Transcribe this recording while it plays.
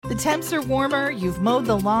The temps are warmer, you've mowed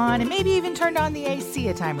the lawn, and maybe even turned on the AC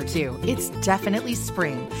a time or two. It's definitely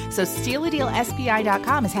spring. So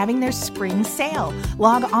StealADealSPI.com is having their spring sale.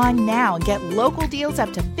 Log on now and get local deals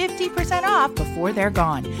up to 50% off before they're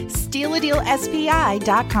gone.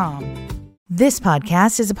 StealADealSPI.com. This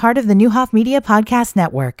podcast is a part of the Newhoff Media Podcast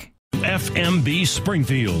Network. FMB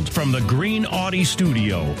Springfield from the Green Audi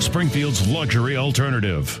Studio, Springfield's luxury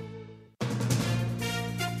alternative.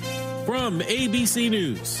 From ABC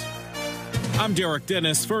News, I'm Derek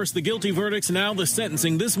Dennis. First, the guilty verdicts, now the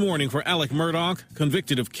sentencing this morning for Alec Murdaugh,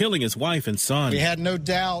 convicted of killing his wife and son. We had no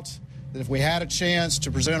doubt that if we had a chance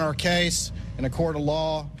to present our case in a court of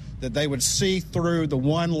law, that they would see through the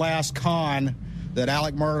one last con that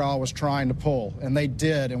Alec Murdaugh was trying to pull, and they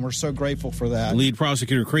did, and we're so grateful for that. Lead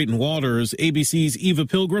prosecutor Creighton Waters, ABC's Eva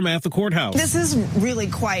Pilgrim at the courthouse. This is really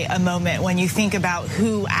quite a moment when you think about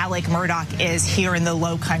who Alec Murdaugh is here in the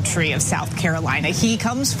low country of South Carolina. He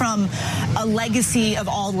comes from a legacy of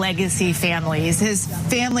all legacy families. His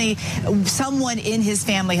family, someone in his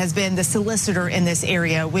family has been the solicitor in this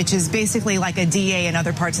area, which is basically like a DA in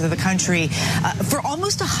other parts of the country, for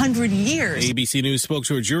almost 100 years. ABC News spoke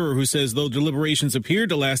to a juror who says though deliberations appeared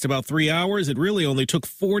to last about 3 hours, it really only took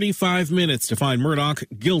 45 minutes to find Murdaugh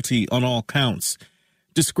guilty on all counts.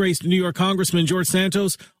 Disgraced New York Congressman George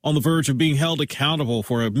Santos on the verge of being held accountable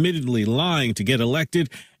for admittedly lying to get elected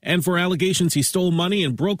and for allegations he stole money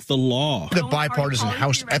and broke the law. The bipartisan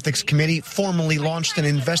House Ethics Committee formally launched an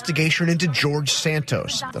investigation into George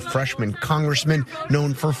Santos, the freshman congressman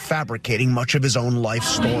known for fabricating much of his own life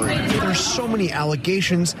story. There's so many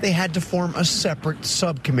allegations, they had to form a separate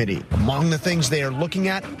subcommittee. Among the things they are looking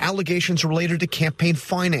at, allegations related to campaign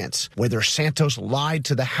finance, whether Santos lied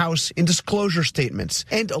to the House in disclosure statements,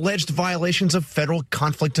 and alleged violations of federal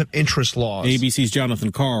conflict of interest laws. ABC's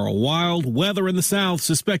Jonathan Carl. Wild weather in the South.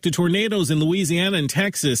 Suspected tornadoes in Louisiana and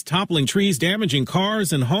Texas, toppling trees, damaging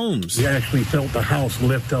cars and homes. We actually felt the house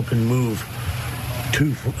lift up and move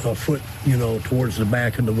 2 foot, towards the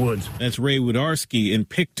back of the woods. That's Ray Wodarski in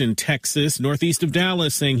Picton, Texas, northeast of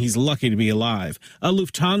Dallas, saying he's lucky to be alive. A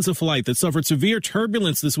Lufthansa flight that suffered severe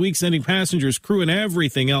turbulence this week, sending passengers, crew, and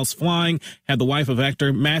everything else flying, had the wife of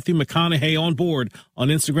actor Matthew McConaughey on board. On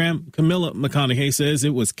Instagram, Camilla McConaughey says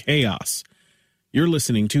it was chaos. You're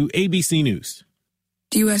listening to ABC News.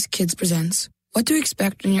 The U.S. Kids presents What to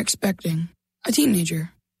Expect When You're Expecting a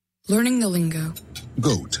Teenager. Learning the lingo.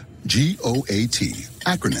 GOAT, G-O-A-T,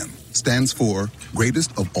 acronym, stands for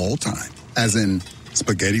Greatest of All Time. As in,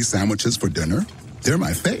 spaghetti sandwiches for dinner? They're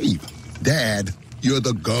my fave. Dad, you're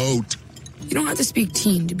the GOAT. You don't have to speak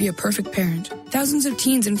teen to be a perfect parent. Thousands of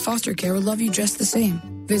teens in foster care will love you just the same.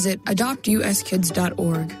 Visit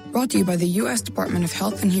adoptuskids.org. Brought to you by the U.S. Department of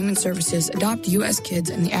Health and Human Services, Adopt U.S. Kids,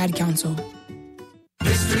 and the Ad Council.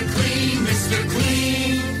 Mr. Clean, Mr.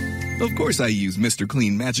 Clean. Of course I use Mr.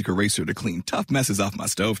 Clean Magic Eraser to clean tough messes off my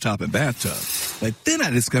stovetop and bathtub. But then I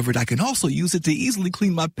discovered I can also use it to easily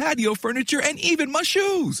clean my patio furniture and even my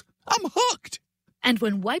shoes. I'm hooked. And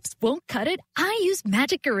when wipes won't cut it, I use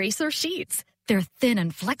Magic Eraser Sheets. They're thin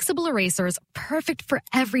and flexible erasers, perfect for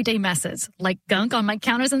everyday messes, like gunk on my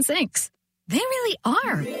counters and sinks. They really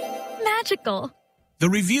are magical. The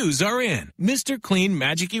reviews are in. Mr. Clean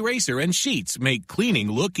Magic Eraser and Sheets make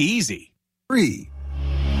cleaning look easy. 3.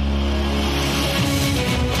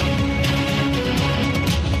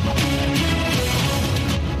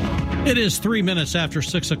 It is 3 minutes after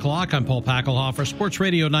 6 o'clock. I'm Paul Packelhofer, Sports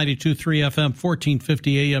Radio 92.3 FM,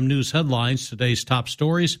 1450 AM News Headlines. Today's top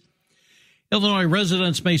stories. Illinois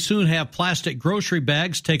residents may soon have plastic grocery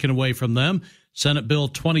bags taken away from them. Senate Bill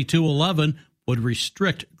 2211 would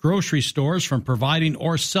restrict grocery stores from providing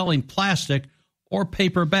or selling plastic or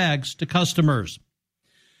paper bags to customers.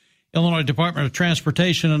 Illinois Department of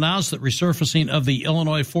Transportation announced that resurfacing of the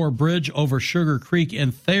Illinois 4 Bridge over Sugar Creek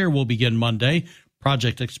in Thayer will begin Monday.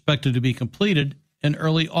 Project expected to be completed in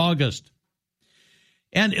early August.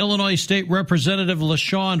 And Illinois State Representative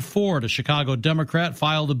LaShawn Ford, a Chicago Democrat,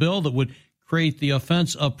 filed a bill that would create the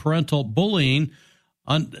offense of parental bullying.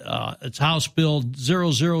 It's House Bill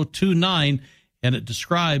 0029, and it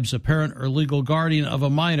describes a parent or legal guardian of a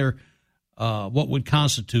minor, what would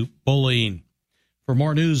constitute bullying. For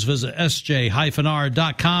more news, visit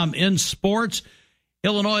sj-r.com. In sports,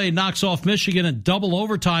 Illinois knocks off Michigan in double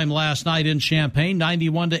overtime last night in Champaign,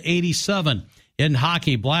 91-87. In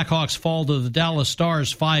hockey, Blackhawks fall to the Dallas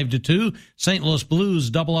Stars 5-2. St. Louis Blues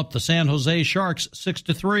double up the San Jose Sharks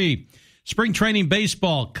 6-3. Spring training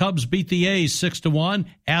baseball, Cubs beat the A's 6-1.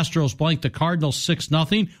 Astros blanked the Cardinals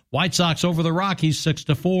 6-0. White Sox over the Rockies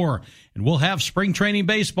 6-4. And we'll have spring training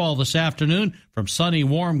baseball this afternoon from sunny,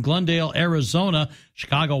 warm Glendale, Arizona.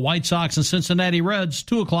 Chicago White Sox and Cincinnati Reds,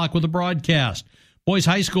 2 o'clock with a broadcast. Boys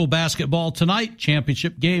high school basketball tonight,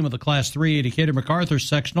 championship game of the Class 3A Decatur MacArthur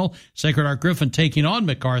sectional. Sacred Heart Griffin taking on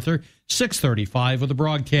MacArthur, 6:35 with a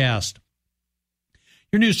broadcast.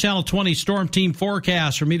 Your News Channel 20 Storm Team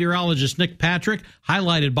forecast from meteorologist Nick Patrick,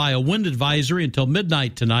 highlighted by a wind advisory until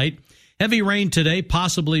midnight tonight. Heavy rain today,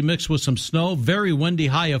 possibly mixed with some snow. Very windy,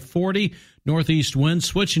 high of 40. Northeast winds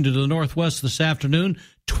switching to the northwest this afternoon,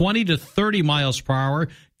 20 to 30 miles per hour,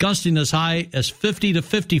 gusting as high as 50 to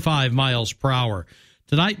 55 miles per hour.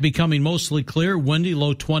 Tonight becoming mostly clear, windy,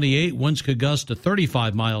 low 28. Winds could gust to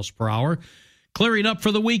 35 miles per hour. Clearing up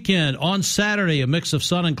for the weekend. On Saturday, a mix of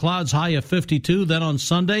sun and clouds, high of 52. Then on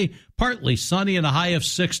Sunday, partly sunny and a high of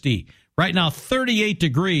 60. Right now, 38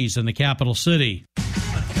 degrees in the capital city.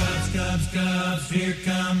 Cubs, here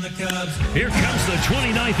come the Cubs. Here comes the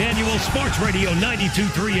 29th annual Sports Radio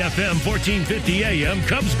 92.3 FM, 1450 AM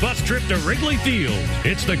Cubs bus trip to Wrigley Field.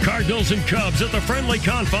 It's the Cardinals and Cubs at the Friendly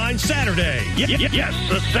Confines Saturday. Yes,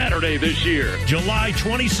 a Saturday this year. July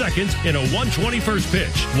 22nd in a 121st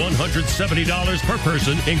pitch. $170 per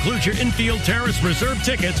person includes your infield terrace reserve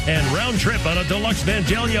tickets and round trip on a deluxe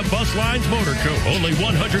Vandalia Bus Lines motor coach. Only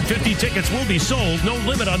 150 tickets will be sold. No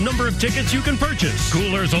limit on number of tickets you can purchase.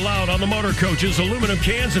 Coolers allowed on the motor coaches, aluminum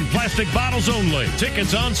cans and plastic bottles only.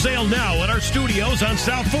 Tickets on sale now at our studios on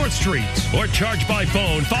South 4th Street or charge by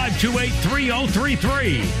phone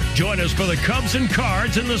 528-3033. Join us for the Cubs and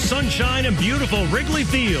Cards in the sunshine and beautiful Wrigley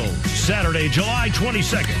Field. Saturday, July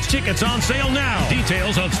 22nd. Tickets on sale now.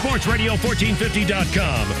 Details on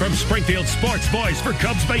sportsradio1450.com. From Springfield Sports Voice for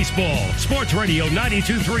Cubs baseball. Sports Radio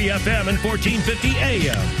 92.3 FM and 1450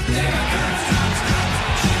 AM.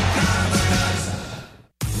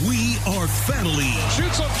 We are family.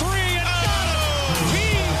 Shoots a three and got it. He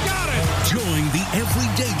got it. Join the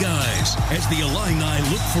everyday guys as the Illini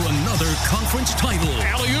look for another conference title.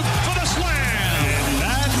 Alley-oop for the slam. And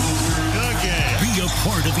that's the game. Be a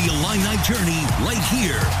part of the Illini journey right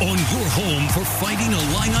here on your home for Fighting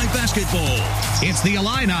Illini basketball. It's the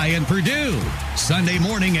Illini in Purdue, Sunday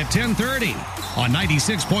morning at 10:30 on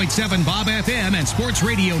 96.7 Bob FM and Sports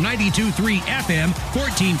Radio 92.3 FM,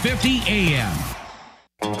 1450 AM.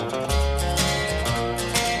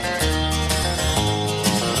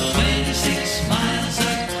 26 miles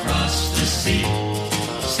across the sea,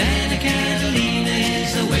 Santa Catalina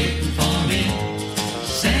is awaiting for me.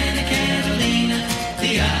 Santa Catalina,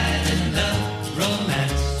 the island of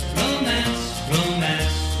romance, romance,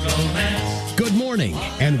 romance, romance. Good morning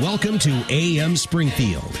and welcome to AM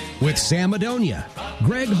Springfield with Sam Adonia,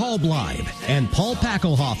 Greg Hallbleib, and Paul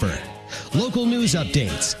Packelhofer. Local news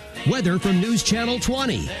updates, weather from News Channel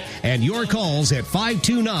 20, and your calls at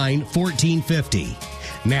 529-1450.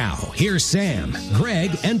 Now, here's Sam,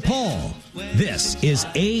 Greg, and Paul. This is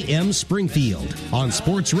AM Springfield on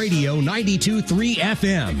Sports Radio 92.3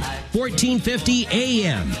 FM, 1450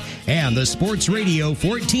 AM, and the Sports Radio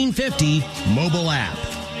 1450 mobile app.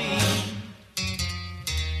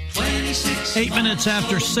 8 minutes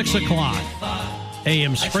after 6 o'clock.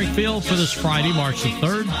 AM Springfield for this Friday, March the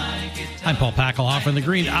 3rd. I'm Paul Packelhofer in the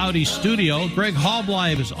Green Audi studio. Greg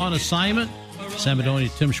Hallbleib is on assignment. Sam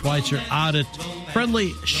Adonia, Tim Schweitzer out at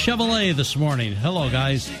Friendly Chevrolet this morning. Hello,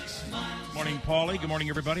 guys. Morning, Paulie. Good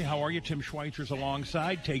morning, everybody. How are you? Tim Schweitzer's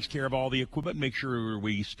alongside, takes care of all the equipment, make sure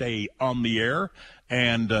we stay on the air.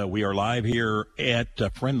 And we are live here at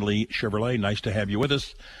Friendly Chevrolet. Nice to have you with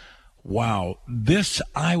us. Wow. This,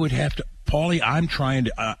 I would have to, Paulie, I'm trying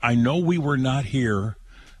to, I know we were not here.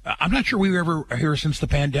 I'm not sure we were ever here since the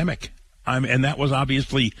pandemic. And that was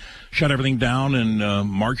obviously shut everything down in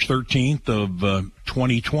March 13th of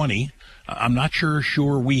 2020. I'm not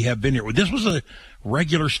sure we have been here. This was a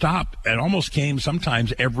regular stop. It almost came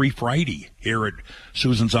sometimes every Friday here at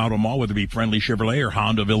Susan's Auto Mall, whether it be Friendly Chevrolet or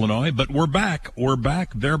Honda of Illinois. But we're back.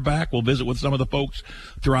 They're back. We'll visit with some of the folks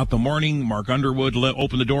throughout the morning. Mark Underwood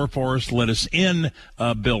opened the door for us, let us in.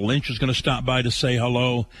 Bill Lynch is going to stop by to say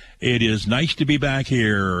hello. It is nice to be back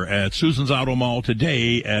here at Susan's Auto Mall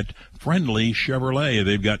today at Friendly Chevrolet.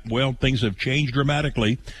 They've got, well, things have changed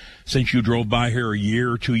dramatically since you drove by here a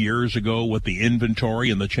year or 2 years ago with the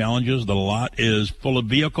inventory and the challenges. The lot is full of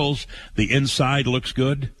vehicles. The inside looks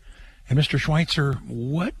good. And Mr. Schweitzer,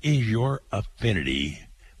 what is your affinity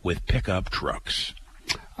with pickup trucks?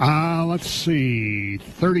 Let's see,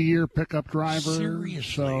 30-year pickup driver. Seriously?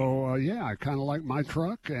 So, yeah, I kind of like my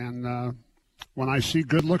truck. And when I see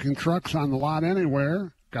good-looking trucks on the lot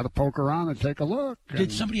anywhere, got to poke around and take a look.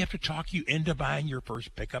 Did somebody have to talk you into buying your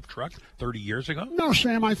first pickup truck 30 years ago? No,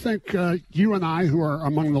 Sam, I think you and I, who are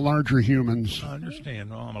among the larger humans, I understand.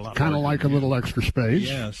 Well, I'm a lot kind of like a little extra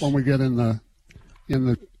space when we get in the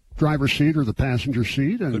driver's seat or the passenger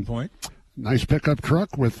seat. And good point. Nice pickup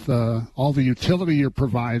truck with all the utility you're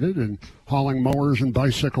provided and hauling mowers and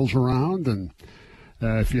bicycles around. And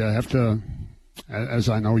if you have to, as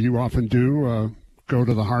I know you often do, go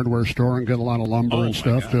to the hardware store and get a lot of lumber and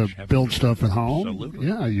stuff to build stuff at home. Absolutely.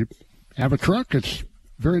 Yeah, you have a truck. It's a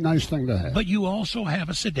very nice thing to have. But you also have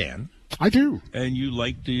a sedan. I do. And you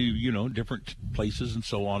like to, different places and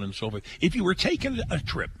so on and so forth. If you were taking a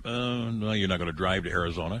trip, no, you're not going to drive to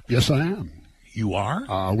Arizona. Yes, I am. You are?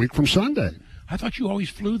 A week from Sunday. I thought you always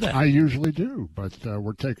flew that. I usually do, but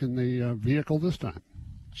we're taking the vehicle this time.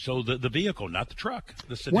 So the vehicle, not the truck,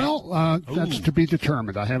 the sedan. Well, that's to be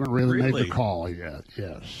determined. I haven't really made the call yet.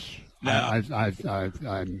 Yes,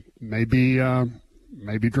 I may be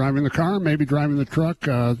driving the car, maybe driving the truck.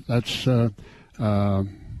 That's to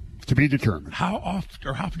be determined. How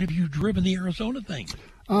often have you driven the Arizona thing?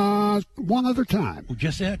 One other time.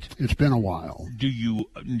 Just it? It's been a while.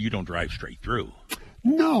 You don't drive straight through?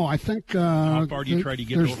 No, I think. How far do you try to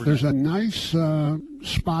get over? There's a nice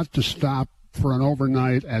spot to stop for an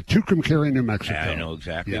overnight at Tucumcari, New Mexico. I know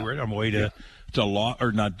exactly where. I'm way to Law,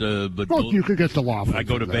 or not, but you could get to Laughlin. I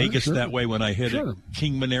go to Vegas sure. that way when I hit it.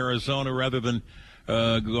 Kingman, Arizona, rather than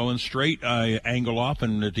going straight, I angle off,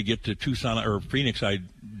 and to get to Tucson or Phoenix, I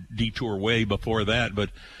detour way before that. But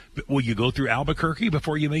will you go through Albuquerque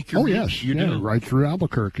before you make your? Oh yes, you do right through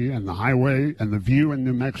Albuquerque, and the highway and the view in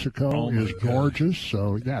New Mexico is gorgeous.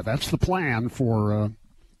 So that's the plan for.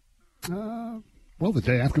 The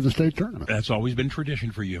day after the state tournament. That's always been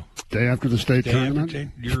tradition for you. Day after the state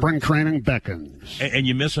tournament, spring training beckons. And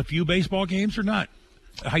you miss a few baseball games or not?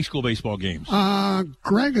 High school baseball games.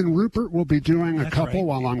 Greg and Rupert will be doing a couple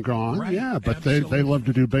while I'm gone. Right. Yeah, but they love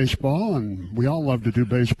to do baseball, and we all love to do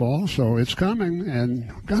baseball, so it's coming. And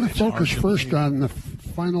got to focus first on the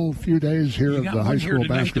final few days here of the high school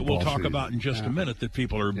basketball that we'll talk season. about in just a minute that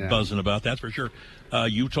people are buzzing about. That's for sure.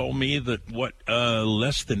 You told me that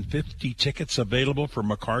less than 50 tickets available for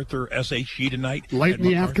MacArthur SHG tonight. Late in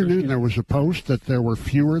the afternoon, there was a post that there were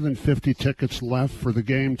fewer than 50 tickets left for the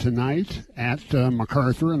game tonight at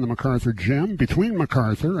MacArthur and the MacArthur Gym, between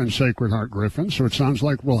MacArthur and Sacred Heart Griffin. So it sounds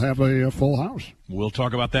like we'll have a full house. We'll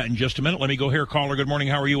talk about that in just a minute. Let me go here. Caller, good morning.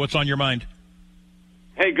 How are you? What's on your mind?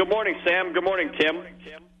 Hey, good morning, Sam. Good morning, Tim.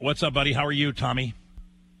 What's up, buddy? How are you, Tommy?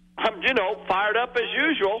 I'm, fired up as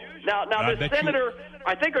usual. Now the senator,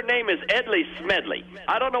 I think her name is Edley Smedley.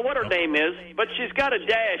 I don't know what her name is, but she's got a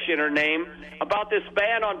dash in her name about this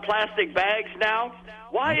ban on plastic bags now.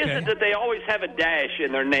 Why is it that they always have a dash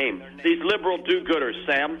in their name, these liberal do-gooders,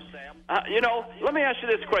 Sam? Let me ask you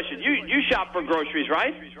this question. You shop for groceries,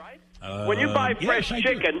 right? When you buy fresh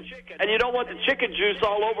chicken and you don't want the chicken juice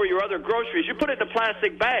all over your other groceries, you put it in a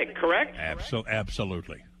plastic bag, correct?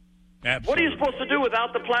 Absolutely. What are you supposed to do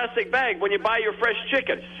without the plastic bag when you buy your fresh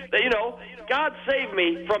chicken? God save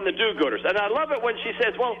me from the do-gooders. And I love it when she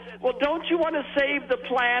says, well, don't you want to save the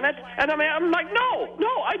planet? And I'm like, no,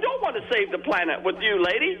 I don't want to save the planet with you,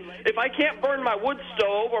 lady. If I can't burn my wood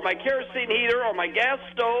stove or my kerosene heater or my gas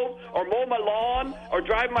stove or mow my lawn or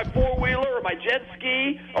drive my four-wheeler or my jet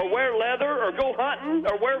ski or wear leather or go hunting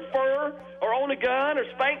or wear fur or own a gun or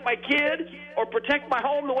spank my kid or protect my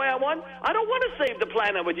home the way I want, I don't want to save the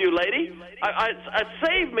planet with you, lady.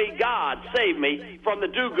 Save me, God, save me from the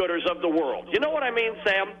do-gooders of the world. You know what I mean,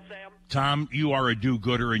 Sam? Tom, you are a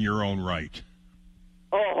do-gooder in your own right.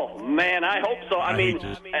 Oh, man, I hope so. I mean,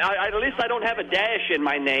 at least I don't have a dash in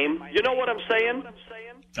my name. You know what I'm saying?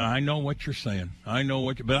 I know what you're saying.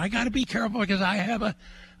 But I got to be careful because I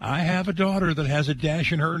have a daughter that has a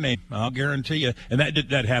dash in her name. I'll guarantee you. And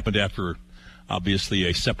that happened after, obviously,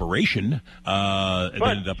 a separation. It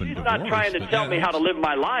ended up in divorce. She's not trying to tell me how to live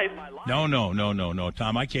my life. No,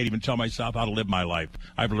 Tom. I can't even tell myself how to live my life.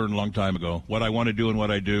 I've learned a long time ago. What I want to do and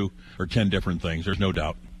what I do are 10 different things. There's no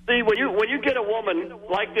doubt. See, when you get a woman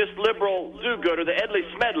like this liberal do-gooder, the Edley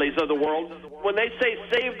Smedleys of the world, when they say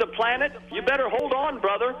save the planet, you better hold on,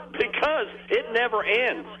 brother, because it never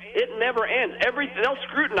ends. It never ends. They'll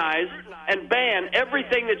scrutinize and ban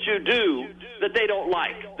everything that you do that they don't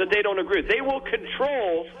like, that they don't agree with. They will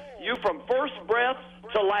control you from first breath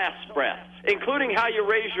to last breath, including how you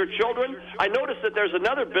raise your children. I noticed that there's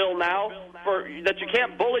another bill now that you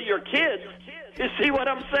can't bully your kids. You see what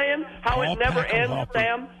I'm saying? How it never ends,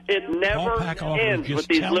 Sam? It never ends with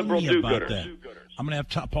these liberal do-gooders. I'm going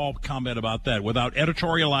to have Paul comment about that. Without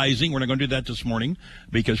editorializing, we're not going to do that this morning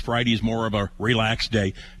because Friday's more of a relaxed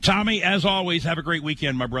day. Tommy, as always, have a great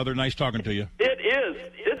weekend, my brother. Nice talking to you. It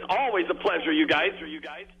is. It's always a pleasure, you guys.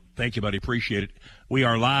 Thank you, buddy. Appreciate it. We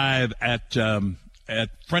are live at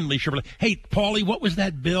Friendly Chevrolet. Hey, Paulie, what was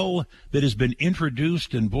that bill that has been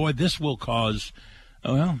introduced? And, boy, this will cause...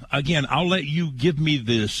 Well, again, I'll let you give me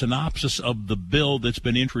the synopsis of the bill that's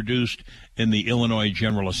been introduced in the Illinois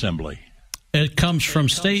General Assembly. It comes from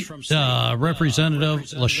State Representative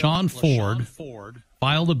LaShawn Ford,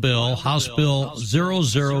 filed a bill, House Bill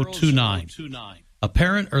 0029. A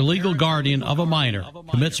parent or legal guardian of a minor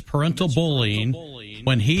commits parental bullying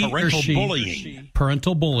when he or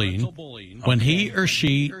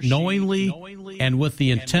she knowingly and with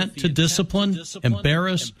the intent to discipline,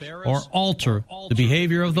 embarrass, or alter the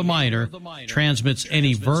behavior of the minor transmits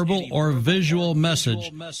any verbal or visual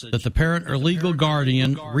message that the parent or legal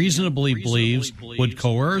guardian reasonably believes would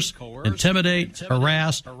coerce, intimidate,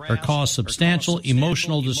 harass, or cause substantial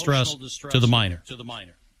emotional distress to the minor.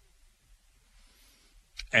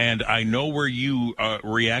 And I know where you are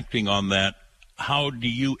reacting on that. How do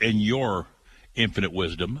you, in your infinite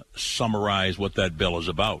wisdom, summarize what that bill is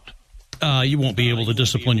about? You won't be able to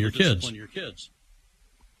discipline your kids.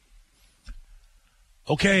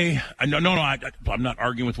 Okay. No, I'm not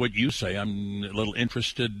arguing with what you say. I'm a little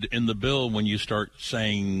interested in the bill when you start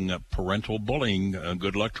saying parental bullying.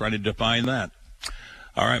 Good luck trying to define that.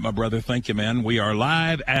 All right, my brother, thank you, man. We are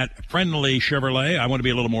live at Friendly Chevrolet. I want to be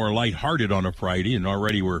a little more lighthearted on a Friday, and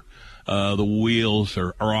already we're the wheels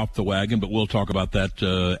are off the wagon, but we'll talk about that.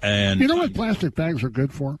 And you know what plastic bags are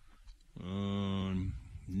good for?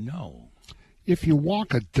 No. If you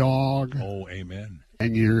walk a dog, amen,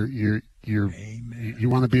 and you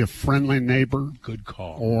want to be a friendly neighbor, good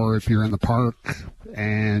call. Or if you're in the park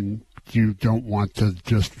and you don't want to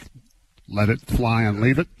just let it fly and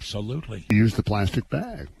leave it. Absolutely. Use the plastic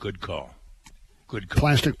bag. Good call. Good call.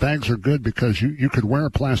 Plastic bags are good because you could wear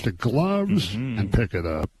plastic gloves and pick it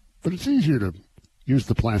up, but it's easier to use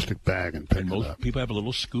the plastic bag and pick it up. People have a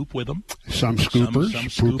little scoop with them. Some scoopers,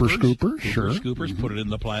 pooper scoopers, sure. Scoopers put it in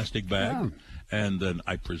the plastic bag, and then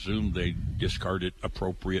I presume they discard it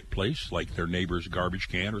appropriate place, like their neighbor's garbage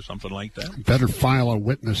can or something like that. Better file a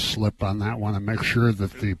witness slip on that one and make sure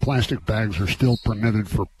that the plastic bags are still permitted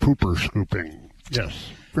for pooper scooping.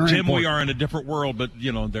 Yes. Very Tim, important. we are in a different world, but,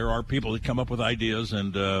 there are people that come up with ideas,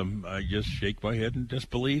 and I just shake my head in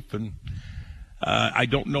disbelief. And I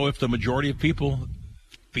don't know if the majority of people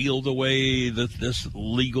feel the way that this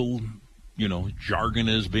legal, jargon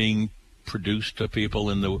is being produced to people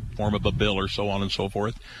in the form of a bill or so on and so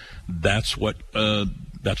forth. That's what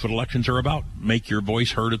elections are about. Make your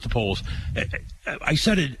voice heard at the polls. I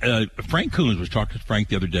said it. Frank Coons was talking to Frank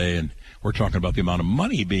the other day, and we're talking about the amount of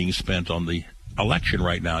money being spent on the election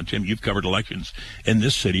right now. Tim, you've covered elections in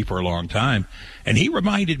this city for a long time, and he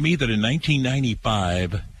reminded me that in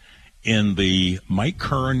 1995, in the Mike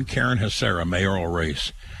Curran, Karen Hesera mayoral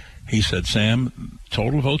race, he said, Sam,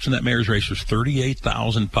 total votes in that mayor's race was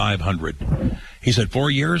 38,500. He said 4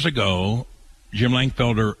 years ago, Jim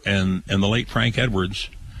Langfelder and the late Frank Edwards,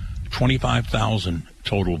 25,000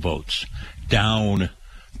 total votes, down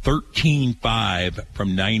 13.5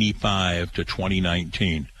 from 95 to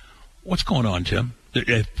 2019. What's going on, Tim?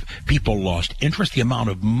 If people lost interest, the amount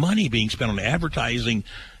of money being spent on advertising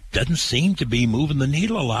doesn't seem to be moving the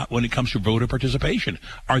needle a lot when it comes to voter participation.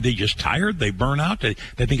 Are they just tired? They burn out? They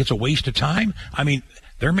think it's a waste of time? I mean,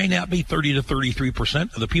 there may not be 30 to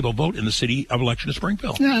 33% of the people vote in the city of election of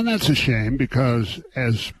Springfield. Yeah, and that's a shame because,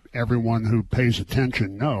 as everyone who pays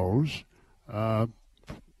attention knows,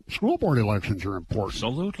 school board elections are important.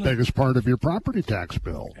 Absolutely. Biggest part of your property tax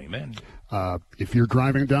bill. Amen. If you're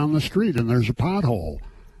driving down the street and there's a pothole,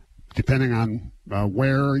 depending on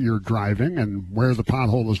where you're driving and where the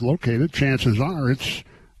pothole is located, chances are it's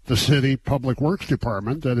the city public works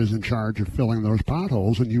department that is in charge of filling those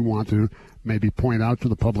potholes, and you want to maybe point out to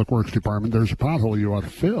the public works department there's a pothole you ought to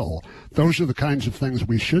fill. Those are the kinds of things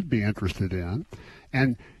we should be interested in.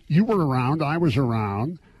 And you were around, I was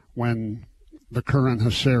around when the Curran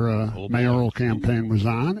Hesera mayoral campaign was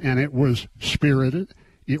on, and it was spirited.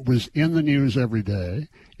 It was in the news every day.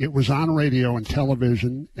 It was on radio and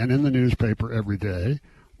television and in the newspaper every day.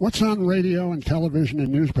 What's on radio and television and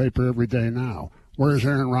newspaper every day now? Where is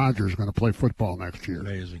Aaron Rodgers going to play football next year?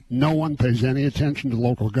 Amazing. No one pays any attention to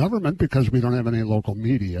local government because we don't have any local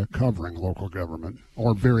media covering local government,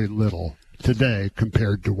 or very little today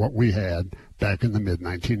compared to what we had back in the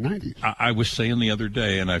mid-1990s. I was saying the other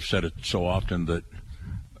day, and I've said it so often, that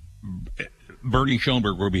Bernie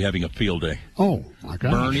Schoenberg will be having a field day. Oh, my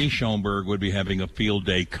gosh. Bernie Schoenberg would be having a field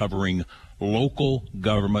day covering local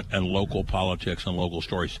government and local politics and local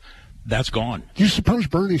stories. That's gone. Do you suppose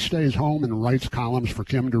Bernie stays home and writes columns for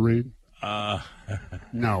Kim to read?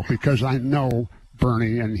 No, because I know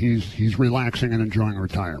Bernie, and he's relaxing and enjoying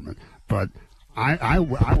retirement. But I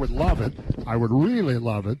would love it. I would really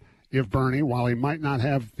love it if Bernie, while he might not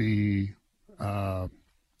have the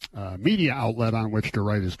media outlet on which to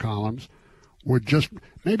write his columns, would just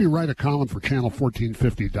maybe write a column for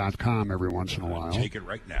channel1450.com every once in a while. Take it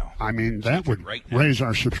right now. I mean, that would raise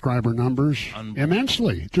our subscriber numbers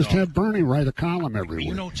immensely. Just have Bernie write a column every week.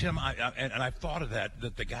 You know, Tim, I've thought of that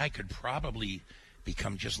the guy could probably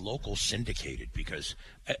become just local syndicated because,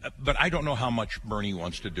 but I don't know how much Bernie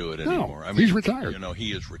wants to do it anymore. I mean, he's retired. You know,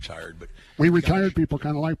 he is retired. But we retired people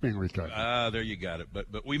kind of like being retired. There you got it. But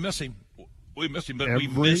we miss him. We miss him, but we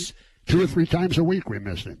miss 2 or 3 times a week we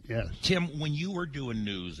missed him, yes. Tim, when you were doing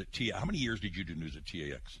news at TAX, how many years did you do news at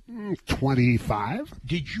TAX? 25.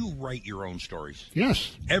 Did you write your own stories?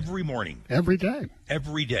 Yes. Every morning? Every day.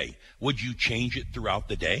 Every day. Would you change it throughout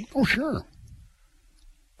the day? Oh, sure.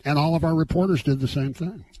 And all of our reporters did the same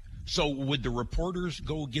thing. So would the reporters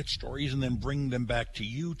go get stories and then bring them back to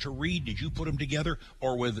you to read? Did you put them together,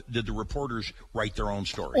 or did the reporters write their own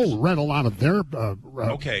stories? Oh, read a lot of their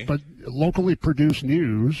okay. But locally produced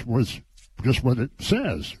news was just what it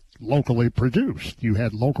says, locally produced. You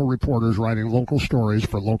had local reporters writing local stories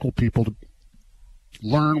for local people to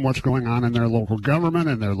learn what's going on in their local government,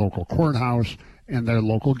 in their local courthouse, in their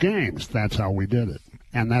local games. That's how we did it.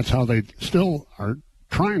 And that's how they still are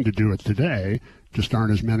trying to do it today. Just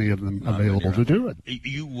aren't as many of them available to do it.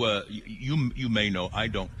 You may know, I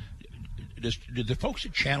don't. Did the folks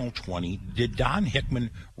at Channel 20, did Don Hickman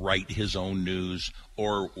write his own news,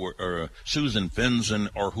 or Susan Finzen,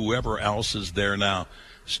 or whoever else is there now,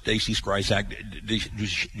 Stacy Skryzak,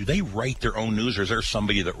 do they write their own news, or is there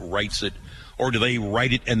somebody that writes it, or do they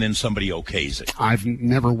write it and then somebody okays it? I've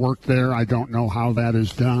never worked there. I don't know how that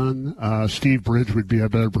is done. Steve Bridge would be a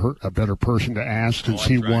better person to ask since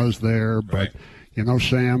he was there, but... Right. You know,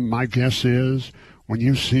 Sam, my guess is when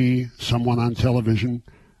you see someone on television,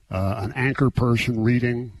 an anchor person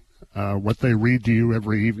reading what they read to you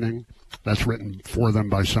every evening, that's written for them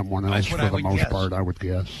by someone else for the most part, I would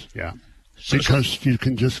guess. Yeah. Because you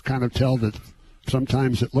can just kind of tell that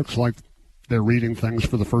sometimes it looks like they're reading things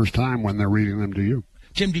for the first time when they're reading them to you.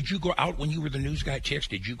 Tim, did you go out when you were the news guy at TX?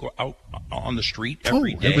 Did you go out on the street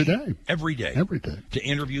every day? Every day. Every day? Every day. To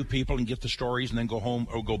interview people and get the stories and then go home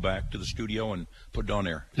or go back to the studio and put it on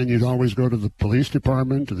air? And you'd always go to the police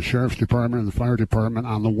department, to the sheriff's department, and the fire department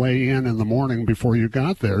on the way in the morning before you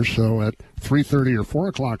got there. So at 3:30 or 4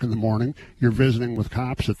 o'clock in the morning, you're visiting with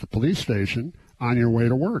cops at the police station on your way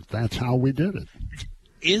to work. That's how we did it.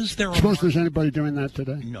 Is there Suppose there's anybody doing that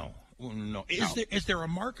today? No. No. Is there a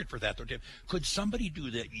market for that, though, Tim? Could somebody do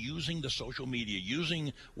that using the social media,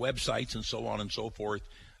 using websites and so on and so forth,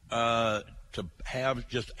 to have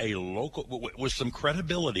just a local, with some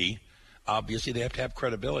credibility? Obviously, they have to have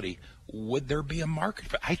credibility. Would there be a market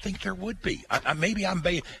for it? I think there would be.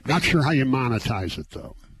 Not sure how you monetize it,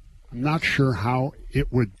 though. I'm not sure how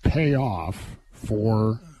it would pay off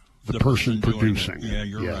for the person producing it. Yeah,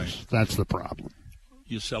 you're right. That's the problem.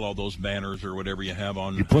 You sell all those banners or whatever you have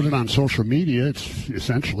on. You put it on social media, it's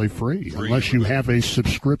essentially free unless you have a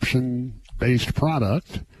subscription-based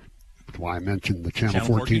product. That's why I mentioned the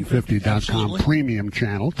channel1450.com premium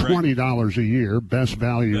channel, $20 a year, best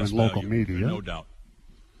value in local media. No doubt.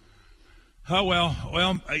 Oh, well.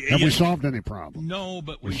 Have we solved any problem? No,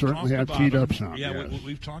 but we certainly have teed up some. Yeah, yes.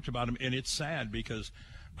 We've talked about them, and it's sad because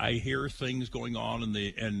I hear things going on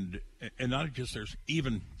and not just there's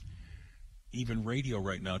even radio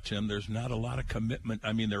right now, Tim, there's not a lot of commitment.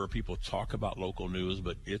 I mean, there are people talk about local news,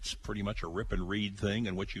 but it's pretty much a rip and read thing,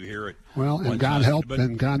 and what you hear it. Well, and God help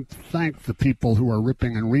and God thank the people who are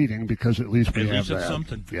ripping and reading, because at least we have that. It's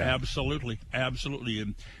something. Yeah. Absolutely.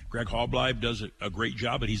 And Greg Hallbleib does a great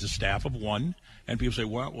job, but he's a staff of one. And people say,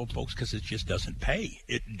 well, folks, because it just doesn't pay.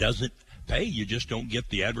 It doesn't pay. You just don't get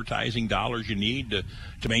the advertising dollars you need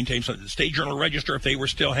to maintain something. The State Journal Register, if they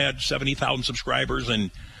still had 70,000 subscribers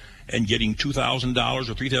and getting $2,000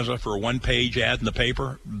 or $3,000 for a one-page ad in the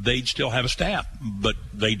paper, they'd still have a staff. But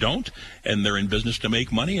they don't, and they're in business to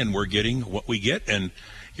make money, and we're getting what we get. And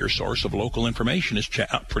your source of local information is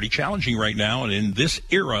pretty challenging right now. And in this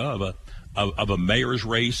era of a mayor's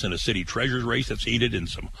race and a city treasurer's race that's heated, and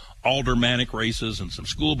some aldermanic races and some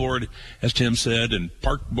school board, as Tim said, and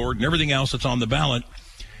park board and everything else that's on the ballot,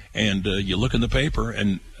 and you look in the paper,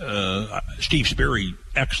 and Steve Sperry,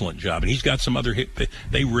 excellent job. And he's got some other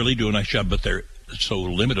they really do a nice job, but they're so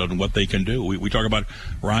limited on what they can do. We talk about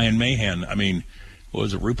Ryan Mahan. I mean, what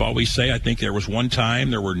does Roop always say? I think there was one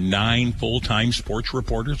time there were 9 full-time sports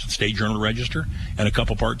reporters at State Journal-Register and a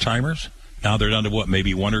couple part-timers. Now they're down to what,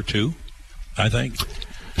 maybe 1 or 2, I think.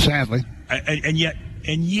 Sadly. And yet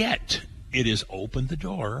it has opened the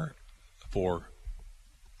door for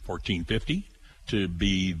 1450 to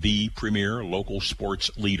be the premier local sports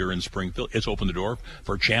leader in Springfield. It's opened the door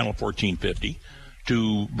for Channel 1450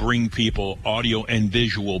 to bring people audio and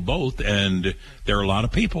visual both, and there are a lot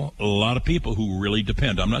of people who really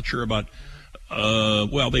depend. I'm not sure about,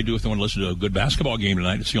 they do if they want to listen to a good basketball game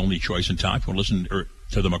tonight. It's the only choice in town. If you want to listen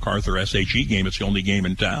to the MacArthur SHE game, it's the only game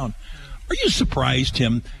in town. Are you surprised,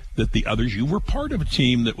 Tim, that the others, you were part of a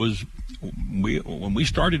team that was, when we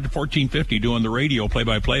started at 1450 doing the radio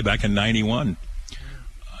play-by-play back in 91,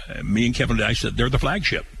 me and Kevin and I said, they're the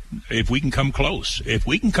flagship. If we can come close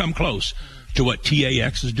to what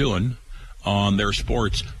TAX is doing on their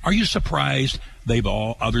sports, are you surprised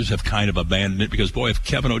others have kind of abandoned it? Because, boy, if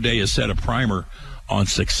Kevin O'Day has set a primer on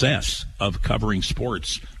success of covering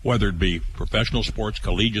sports, whether it be professional sports,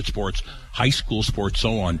 collegiate sports, high school sports,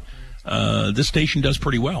 so on, this station does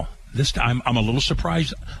pretty well. This time, I'm a little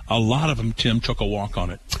surprised. A lot of them, Tim, took a walk on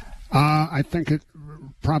it. I think it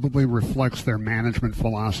probably reflects their management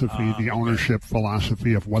philosophy, the ownership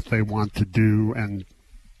philosophy of what they want to do, and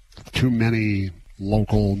too many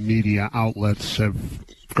local media outlets have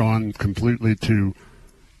gone completely to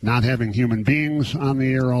not having human beings on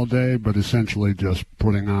the air all day, but essentially just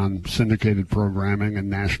putting on syndicated programming and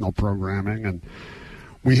national programming. And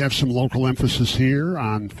we have some local emphasis here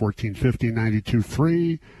on 1450,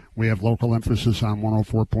 92.3. We have local emphasis on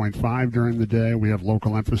 104.5 during the day. We have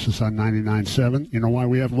local emphasis on 99.7. You know why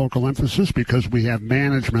we have local emphasis? Because we have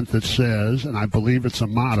management that says, and I believe it's a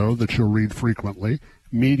motto that you'll read frequently,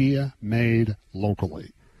 media made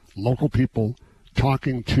locally. Local people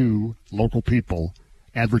talking to local people.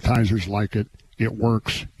 Advertisers like it. It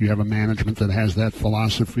works. You have a management that has that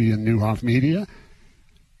philosophy in Neuhoff Media,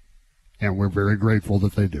 and we're very grateful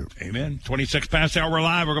that they do. Amen. 26 past the hour, we're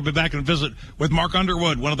live. We're going to be back and visit with Mark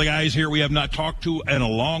Underwood, one of the guys here we have not talked to in a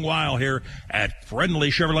long while here at Friendly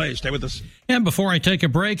Chevrolet. Stay with us. And before I take a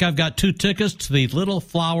break, I've got 2 tickets to the Little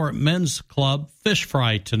Flower Men's Club Fish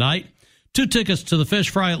Fry tonight. 2 tickets to the Fish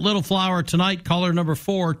Fry at Little Flower tonight. Caller number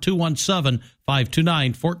 4,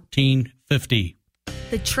 217-529-1450.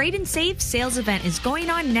 The Trade and Save sales event is going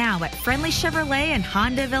on now at Friendly Chevrolet in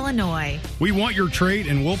Honda of Illinois. We want your trade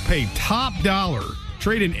and we'll pay top dollar.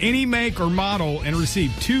 Trade in any make or model and receive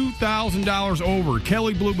 $2,000 over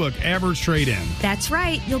Kelly Blue Book average trade-in. That's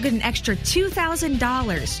right. You'll get an extra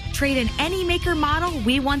 $2,000. Trade in any make or model.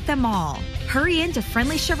 We want them all. Hurry into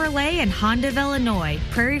Friendly Chevrolet in Honda of Illinois,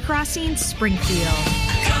 Prairie Crossing, Springfield.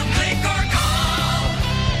 Come click or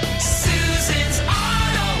call Susan's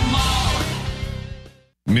Auto Mall.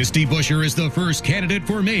 Misty Buscher is the first candidate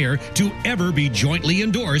for mayor to ever be jointly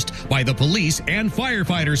endorsed by the Police and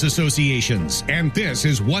Firefighters Associations. And this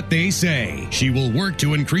is what they say. She will work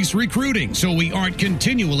to increase recruiting so we aren't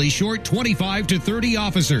continually short 25 to 30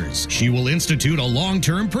 officers. She will institute a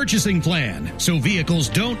long-term purchasing plan so vehicles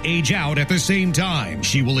don't age out at the same time.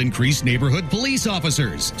 She will increase neighborhood police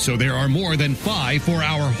officers so there are more than 5 for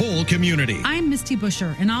our whole community. I'm Misty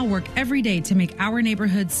Buscher, and I'll work every day to make our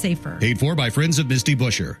neighborhoods safer. Paid for by Friends of Misty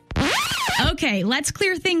Buscher. Okay, let's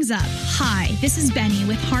clear things up. Hi, this is Benny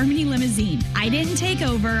with Harmony Limousine. I didn't take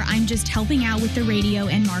over. I'm just helping out with the radio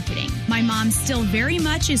and marketing. My mom still very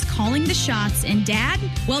much is calling the shots, and Dad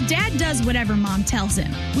does whatever Mom tells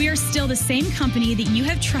him. We are still the same company that you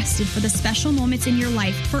have trusted for the special moments in your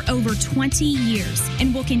life for over 20 years,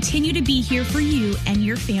 and will continue to be here for you and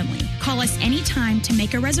your family. Call us anytime to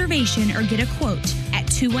make a reservation or get a quote at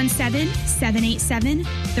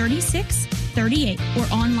 217-787-3638 or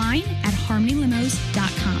online at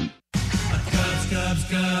harmonylimos.com.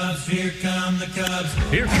 Cubs, here come the Cubs.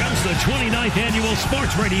 Here comes the 29th annual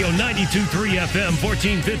Sports Radio 92.3 FM,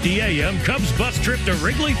 1450 AM Cubs bus trip to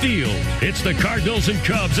Wrigley Field. It's the Cardinals and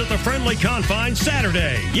Cubs at the Friendly Confines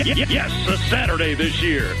Saturday. Yes, a Saturday this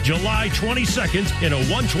year. July 22nd in a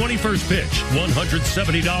 121st pitch.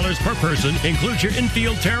 $170 per person includes your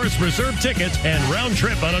infield terrace reserve tickets and round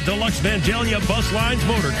trip on a deluxe Vandalia Bus Lines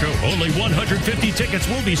motor coach. Only 150 tickets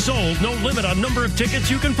will be sold. No limit on number of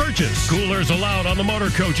tickets you can purchase. Coolers allowed on the motor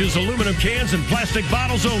coaches, aluminum cans and plastic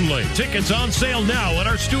bottles only. Tickets on sale now at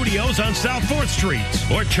our studios on South 4th Street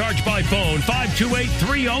or charge by phone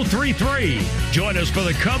 528-3033. Join us for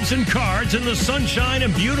the Cubs and Cards in the sunshine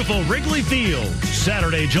and beautiful Wrigley Field.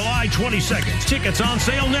 Saturday, July 22nd. Tickets on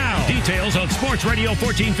sale now. Details on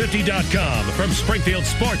sportsradio1450.com. From Springfield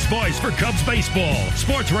Sports Voice for Cubs baseball.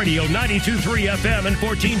 Sports Radio 92.3 FM and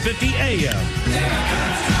 1450 AM.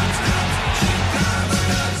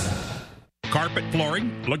 carpet,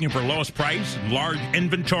 flooring? Looking for lowest price and large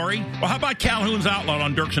inventory? Well, how about Calhoun's Outlet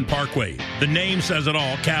on Dirksen Parkway? The name says it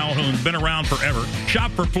all. Calhoun's been around forever.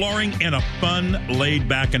 Shop for flooring in a fun,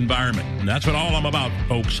 laid-back environment. And that's what all I'm about,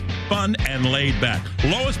 folks. Fun and laid back.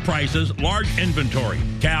 Lowest prices, large inventory.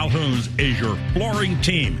 Calhoun's is your flooring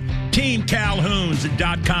team.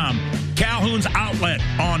 TeamCalhouns.com. Calhoun's Outlet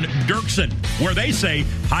on Dirksen, where they say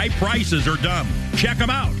high prices are dumb. Check them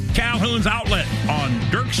out. Calhoun's Outlet on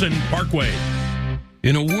Dirksen Parkway.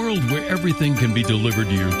 In a world where everything can be delivered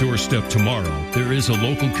to your doorstep tomorrow, there is a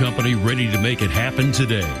local company ready to make it happen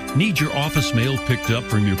today. Need your office mail picked up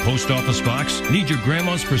from your post office box? Need your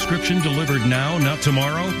grandma's prescription delivered now, not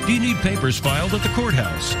tomorrow? Do you need papers filed at the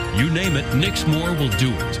courthouse? You name it, Nixmoor will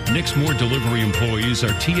do it. Nixmoor delivery employees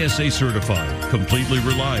are TSA certified, completely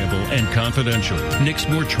reliable, and confidential.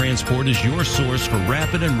 Nixmoor Transport is your source for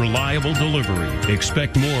rapid and reliable delivery.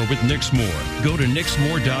 Expect more with Nixmoor. Go to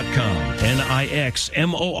Nixmoor.com, NIXMOR.com.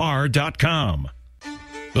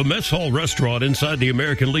 The Mess Hall Restaurant inside the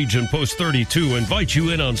American Legion Post 32 invites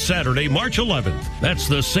you in on Saturday, March 11th. That's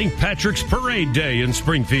the St. Patrick's Parade Day in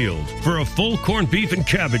Springfield for a full corned beef and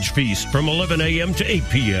cabbage feast from 11 a.m. to 8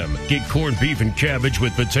 p.m. Get corned beef and cabbage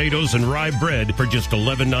with potatoes and rye bread for just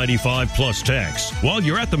 $11.95 plus tax. While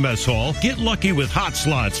you're at the Mess Hall, get lucky with hot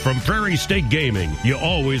slots from Prairie State Gaming. You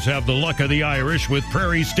always have the luck of the Irish with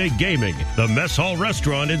Prairie State Gaming. The Mess Hall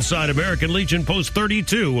Restaurant inside American Legion Post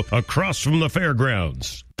 32 across from the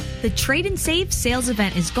fairgrounds. The Trade and Save sales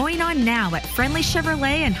event is going on now at Friendly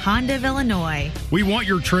Chevrolet and Honda of Illinois. We want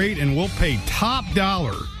your trade and we'll pay top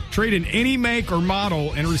dollar. Trade in any make or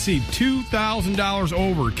model and receive $2,000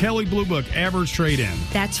 over Kelley Blue Book average trade-in.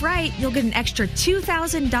 That's right. You'll get an extra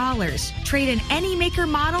 $2,000. Trade in any make or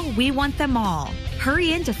model. We want them all.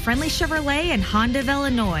 Hurry in to Friendly Chevrolet and Honda of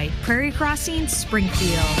Illinois, Prairie Crossing,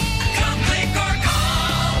 Springfield. Come click or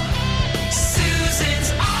call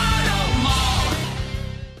Susan's Auto Mall.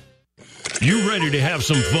 You ready to have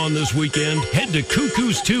some fun this weekend? Head to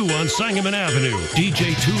Cuckoo's 2 on Sangamon Avenue.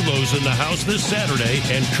 DJ Tulo's in the house this Saturday,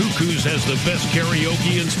 and Cuckoo's has the best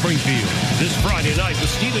karaoke in Springfield. This Friday night with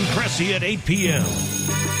Stephen Cressy at 8 p.m.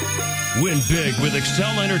 Win big with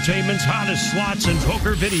Excel Entertainment's hottest slots and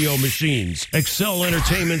poker video machines. Excel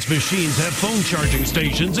Entertainment's machines have phone charging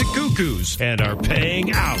stations at Cuckoo's and are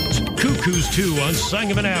paying out. Cuckoo's 2 on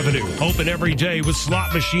Sangamon Avenue. Open every day with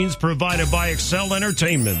slot machines provided by Excel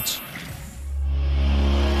Entertainment.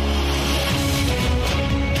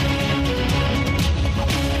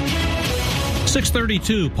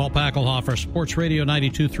 632, Paul Packelhofer, Sports Radio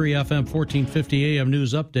 92.3 FM, 1450 AM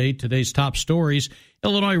News Update. Today's top stories.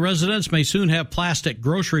 Illinois residents may soon have plastic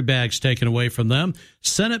grocery bags taken away from them.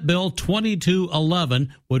 Senate Bill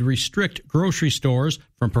 2211 would restrict grocery stores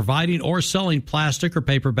from providing or selling plastic or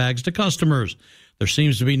paper bags to customers. There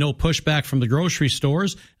seems to be no pushback from the grocery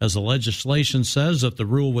stores, as the legislation says that the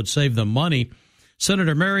rule would save them money.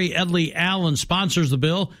 Senator Mary Edley Allen sponsors the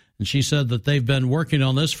bill, and she said that they've been working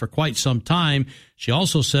on this for quite some time. She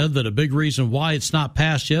also said that a big reason why it's not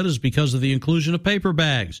passed yet is because of the inclusion of paper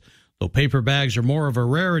bags. Though paper bags are more of a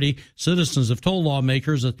rarity, citizens have told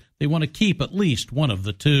lawmakers that they want to keep at least one of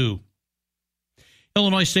the two.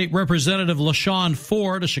 Illinois State Representative LaShawn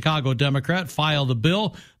Ford, a Chicago Democrat, filed a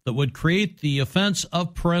bill that would create the offense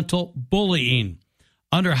of parental bullying.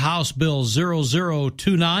 Under House Bill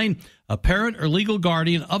 0029, a parent or legal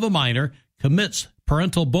guardian of a minor commits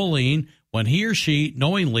parental bullying when he or she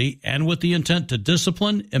knowingly and with the intent to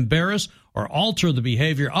discipline, embarrass, or alter the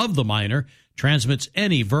behavior of the minor transmits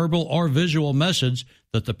any verbal or visual message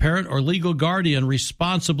that the parent or legal guardian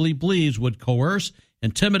responsibly believes would coerce,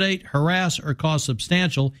 intimidate, harass, or cause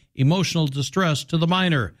substantial emotional distress to the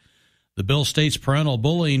minor. The bill states parental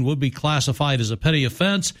bullying would be classified as a petty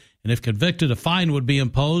offense, and if convicted, a fine would be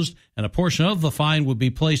imposed, and a portion of the fine would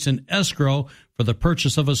be placed in escrow for the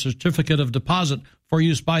purchase of a certificate of deposit for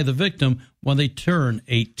use by the victim when they turn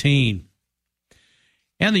 18.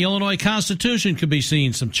 And the Illinois Constitution could be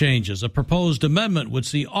seeing some changes. A proposed amendment would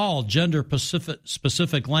see all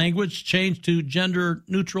gender-specific language changed to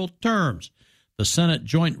gender-neutral terms. The Senate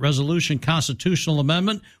Joint Resolution Constitutional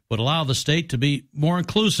Amendment would allow the state to be more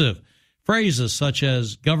inclusive. Phrases such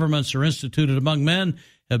as governments are instituted among men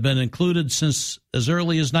have been included since as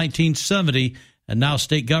early as 1970, and now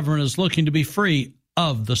state government is looking to be free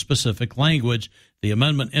of the specific language. The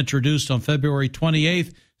amendment introduced on February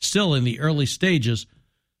 28th, still in the early stages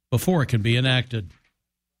before it can be enacted.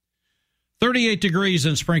 38 degrees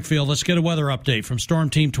in Springfield. Let's get a weather update from Storm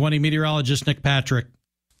Team 20 meteorologist Nick Patrick.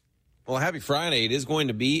 Well, happy Friday. It is going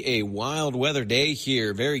to be a wild weather day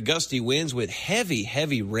here. Very gusty winds with heavy,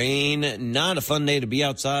 heavy rain. Not a fun day to be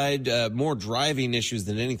outside. More driving issues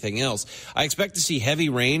than anything else. I expect to see heavy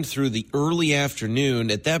rain through the early afternoon.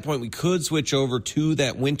 At that point, we could switch over to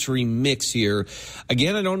that wintry mix here.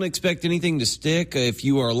 Again, I don't expect anything to stick. If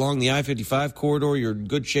you are along the I-55 corridor, you're in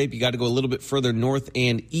good shape. You got to go a little bit further north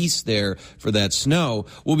and east there for that snow.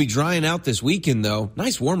 We'll be drying out this weekend, though.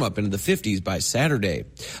 Nice warm up into the 50s by Saturday.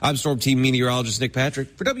 I'm Storm Team meteorologist Nick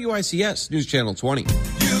Patrick for WICS News Channel 20. You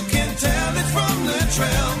can tell it's from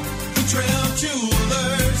Luttrell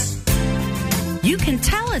Jewelers. You can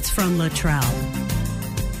tell it's from Luttrell.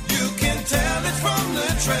 You can tell it's from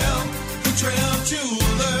Luttrell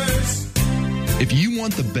Jewelers. If you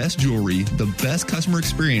want the best jewelry, the best customer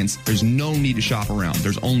experience, there's no need to shop around.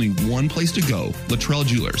 There's only one place to go, Luttrell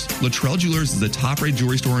Jewelers. Luttrell Jewelers is the top-rated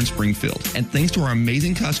jewelry store in Springfield. And thanks to our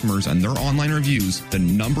amazing customers and their online reviews, the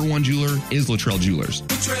number one jeweler is Luttrell Jewelers.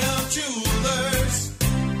 Luttrell Jewelers.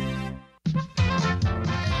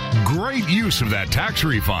 Great use of that tax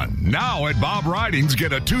refund. Now at Bob Ridings,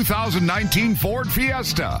 get a 2019 Ford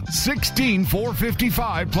Fiesta.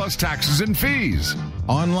 $16,455 plus taxes and fees.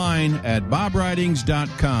 Online at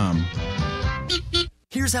bobridings.com.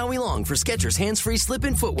 Here's how we long for Skechers hands-free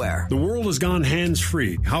slip-in footwear. The world has gone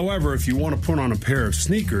hands-free. However, if you want to put on a pair of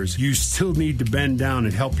sneakers, you still need to bend down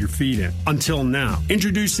and help your feet in. Until now.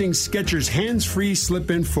 Introducing Skechers hands-free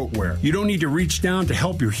slip-in footwear. You don't need to reach down to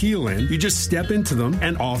help your heel in. You just step into them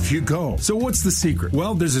and off you go. So what's the secret?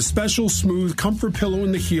 Well, there's a special smooth comfort pillow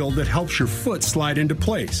in the heel that helps your foot slide into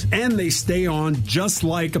place. And they stay on just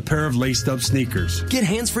like a pair of laced-up sneakers. Get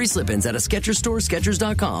hands-free slip-ins at a Skechers store,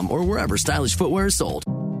 Skechers.com, or wherever stylish footwear is sold.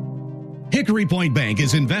 Hickory Point Bank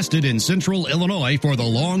is invested in Central Illinois for the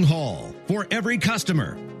long haul, for every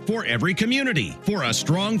customer, for every community, for a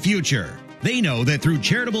strong future. They know that through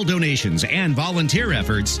charitable donations and volunteer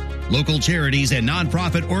efforts, local charities and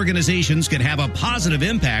nonprofit organizations can have a positive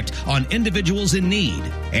impact on individuals in need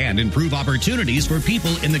and improve opportunities for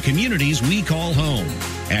people in the communities we call home.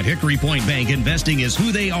 At Hickory Point Bank, investing is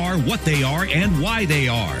who they are, what they are, and why they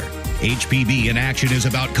are. HPB in Action is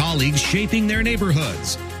about colleagues shaping their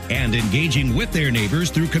neighborhoods and engaging with their neighbors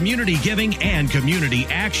through community giving and community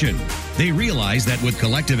action. They realize that with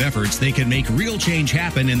collective efforts, they can make real change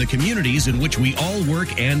happen in the communities in which we all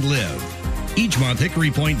work and live. Each month,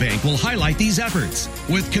 Hickory Point Bank will highlight these efforts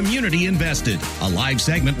with Community Invested, a live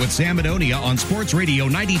segment with Sam Madonia on Sports Radio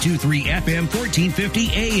 92.3 FM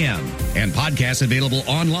 1450 AM, and podcasts available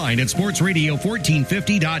online at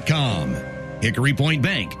sportsradio1450.com. Hickory Point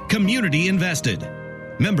Bank, Community Invested.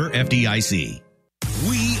 Member FDIC.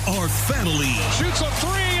 We are family. Shoots a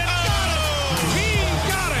three and got it. He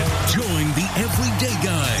got it. Join the everyday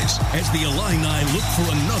guys as the Illini look for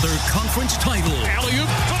another conference title. Alley-oop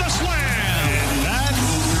for the slam. And that's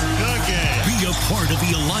the game. Be a part of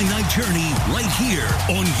the Illini journey right here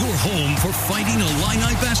on your home for Fighting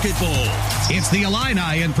Illini basketball. It's the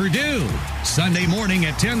Illini and Purdue, Sunday morning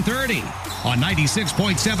at 10:30 on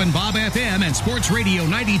 96.7 Bob FM and Sports Radio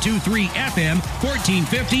 92.3 FM,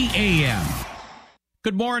 1450 AM.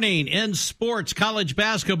 Good morning. In sports, college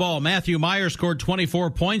basketball, Matthew Meyer scored 24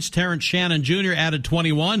 points. Terrence Shannon Jr. added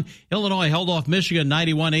 21. Illinois held off Michigan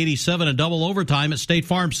 91-87 in double overtime at State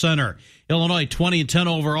Farm Center. Illinois 20-10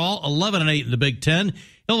 overall, 11-8 in the Big Ten.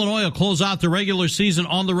 Illinois will close out the regular season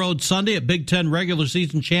on the road Sunday at Big Ten regular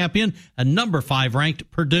season champion and number 5 ranked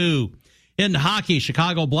Purdue. In hockey,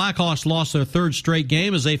 Chicago Blackhawks lost their third straight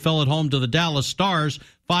game as they fell at home to the Dallas Stars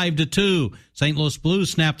 5-2. St. Louis Blues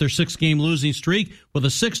snapped their 6-game losing streak with a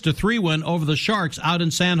 6-3 win over the Sharks out in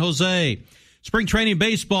San Jose. Spring training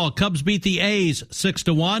baseball, Cubs beat the A's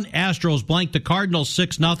 6-1. Astros blanked the Cardinals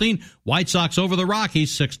 6-0. White Sox over the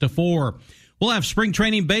Rockies 6-4. We'll have spring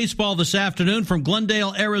training baseball this afternoon from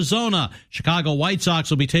Glendale, Arizona. Chicago White Sox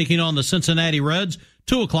will be taking on the Cincinnati Reds,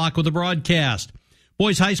 2 o'clock with the broadcast.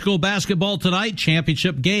 Boys high school basketball tonight,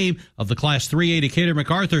 championship game of the Class 3A Decatur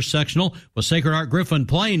MacArthur sectional with Sacred Heart Griffin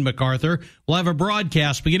playing MacArthur. We'll have a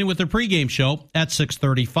broadcast beginning with the pregame show at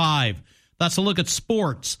 6:35. That's a look at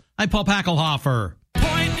sports. I'm Paul Packelhofer.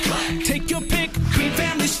 Point blank. Take your pick.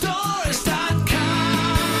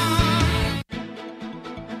 GreenFamilyStores.com.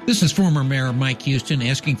 This is former Mayor Mike Houston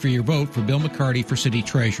asking for your vote for Bill McCarty for City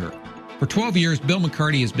Treasurer. For 12 years, Bill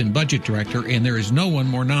McCarty has been budget director, and there is no one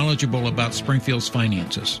more knowledgeable about Springfield's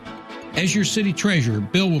finances. As your city treasurer,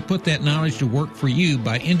 Bill will put that knowledge to work for you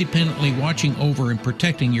by independently watching over and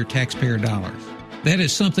protecting your taxpayer dollars. That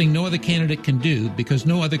is something no other candidate can do because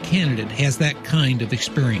no other candidate has that kind of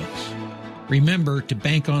experience. Remember to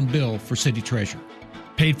bank on Bill for city treasurer.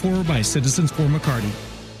 Paid for by Citizens for McCarty.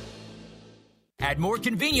 Add more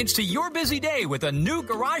convenience to your busy day with a new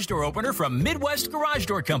garage door opener from Midwest Garage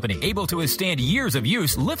Door Company. Able to withstand years of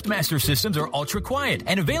use, LiftMaster systems are ultra quiet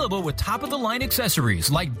and available with top-of-the-line accessories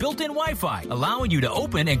like built-in Wi-Fi, allowing you to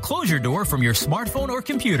open and close your door from your smartphone or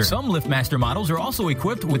computer. Some LiftMaster models are also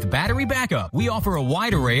equipped with battery backup. We offer a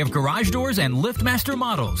wide array of garage doors and LiftMaster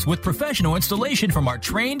models with professional installation from our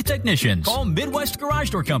trained technicians. Call Midwest Garage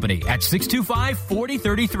Door Company at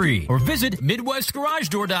 625-4033 or visit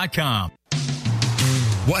MidwestGarageDoor.com.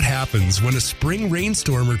 What happens when a spring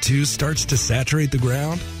rainstorm or two starts to saturate the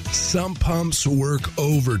ground? Some pumps work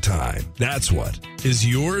overtime. That's what. Is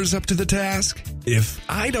yours up to the task? If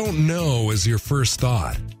I don't know is your first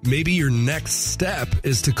thought, maybe your next step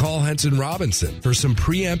is to call Henson Robinson for some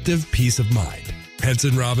preemptive peace of mind.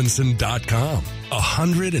 HensonRobinson.com.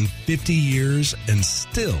 150 years and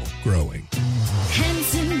still growing.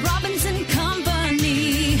 Henson Robinson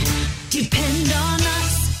Company. Depend on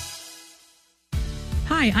us.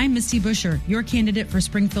 Hi, I'm Misty Busher, your candidate for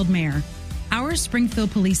Springfield Mayor. Our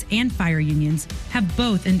Springfield Police and Fire unions have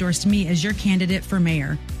both endorsed me as your candidate for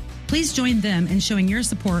mayor. Please join them in showing your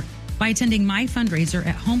support by attending my fundraiser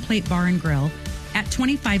at Home Plate Bar and Grill at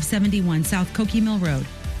 2571 South Cokie Mill Road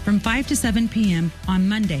from 5 to 7 p.m. on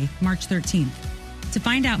Monday, March 13th. To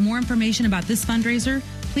find out more information about this fundraiser,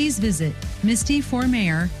 please visit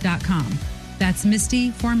mistyformayor.com. That's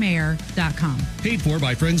mistyformayor.com. Paid for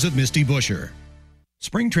by Friends of Misty Busher.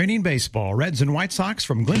 Spring training baseball, Reds and White Sox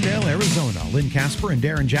from Glendale, Arizona. Lynn Casper and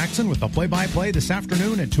Darren Jackson with the play-by-play this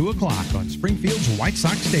afternoon at 2 o'clock on Springfield's White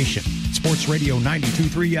Sox station. Sports Radio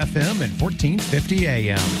 92.3 FM and 1450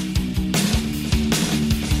 AM.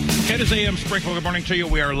 It is AM Springfield. Good morning to you.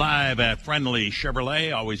 We are live at Friendly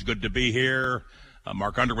Chevrolet. Always good to be here.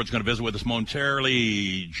 Mark Underwood's going to visit with us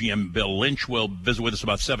momentarily. GM Bill Lynch will visit with us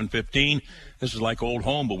about 7:15. This is like old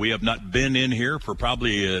home, but we have not been in here for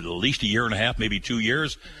probably at least a year and a half, maybe 2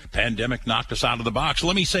 years. Pandemic knocked us out of the box.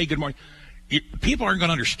 Let me say good morning. People aren't going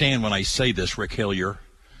to understand when I say this, Rick Hillier,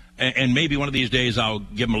 and maybe one of these days I'll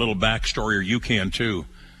give them a little backstory, or you can too.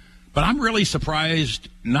 But I'm really surprised,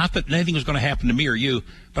 not that anything is going to happen to me or you,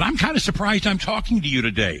 but I'm kind of surprised I'm talking to you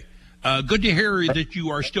today. Good to hear that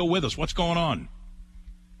you are still with us. What's going on?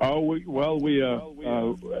 Oh, we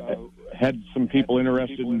had some people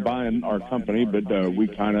interested in buying our company, but we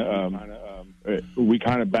kind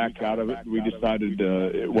of backed out of it. We decided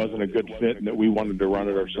it wasn't a good fit and that we wanted to run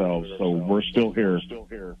it ourselves. So we're still here.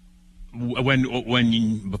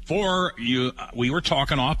 Before we were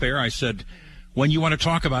talking off air, I said, when you want to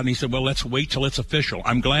talk about it, and he said, well, let's wait till it's official.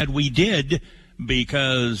 I'm glad we did,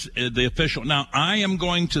 because the official. Now, I am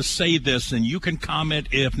going to say this, and you can comment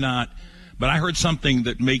if not. But I heard something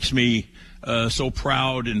that makes me so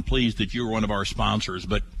proud and pleased that you're one of our sponsors.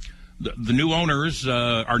 But the new owners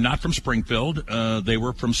are not from Springfield. They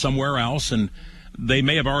were from somewhere else, and they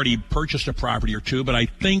may have already purchased a property or two. But I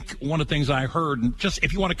think one of the things I heard, and just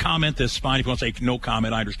if you want to comment this, fine. If you want to say no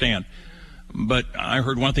comment, I understand. But I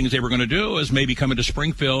heard one of the things they were going to do is maybe come into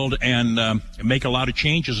Springfield and make a lot of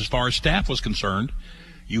changes as far as staff was concerned.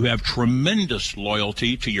 You have tremendous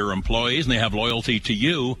loyalty to your employees, and they have loyalty to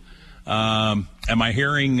you. Am I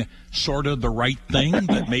hearing sort of the right thing?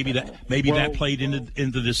 That maybe that played into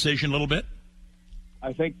the decision a little bit?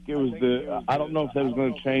 I think it was I don't know if that was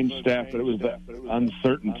going to change staff, but it was the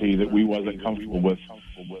uncertainty that we wasn't comfortable with.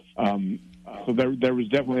 So there was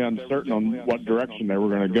definitely uncertain on what direction they were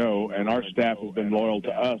going to go, and our staff has been loyal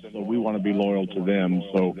to us, so we want to be loyal to them.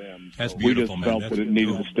 So we just felt that it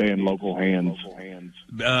needed to stay in local hands.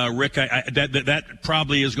 Rick, that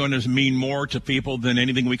probably is going to mean more to people than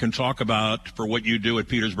anything we can talk about for what you do at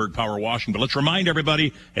Petersburg Power Washing. But let's remind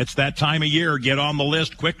everybody, it's that time of year. Get on the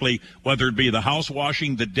list quickly, whether it be the house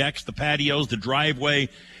washing, the decks, the patios, the driveway.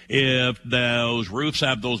 If those roofs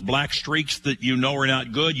have those black streaks that you know are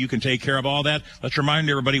not good, you can take care of all that. Let's remind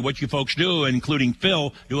everybody what you folks do, including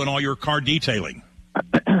Phil, doing all your car detailing.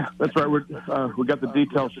 That's right. We got the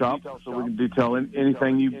detail shop, so we can detail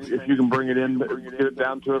anything. If you can bring it in, get it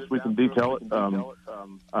down to us, we can detail it.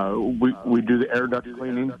 We do the air duct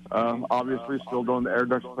cleaning. Obviously, still doing the air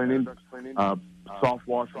duct cleaning. Soft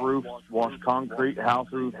wash roofs, wash concrete,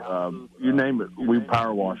 houses, you name it. We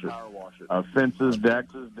power wash it. Fences,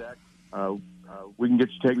 decks. We can get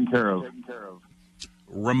you taken care of.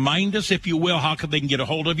 Remind us, if you will, how they can get a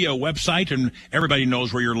hold of you, a website, and everybody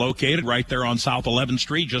knows where you're located, right there on South 11th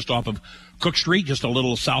Street, just off of Cook Street, just a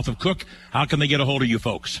little south of Cook. How can they get a hold of you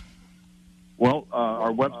folks? Well, our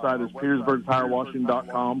Our website is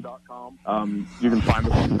petersburgpowerwashing.com. You can find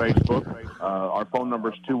us on Facebook. Our phone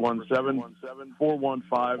number is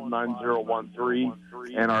 217-415-9013.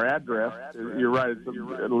 And our address, you're right, it's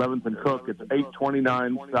 11th and Cook. It's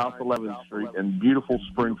 829 South 11th Street in beautiful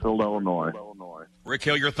Springfield, Illinois. Rick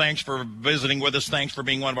Hillier, thanks for visiting with us. Thanks for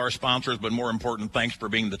being one of our sponsors, but more important, thanks for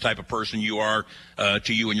being the type of person you are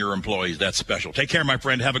to you and your employees. That's special. Take care, my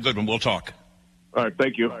friend. Have a good one. We'll talk. All right,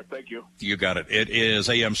 thank you. You got it. It is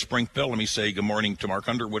AM Springfield. Let me say good morning to Mark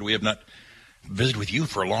Underwood. We have not visited with you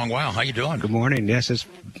for a long while. How you doing? Good morning. Yes, it's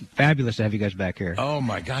fabulous to have you guys back here. Oh,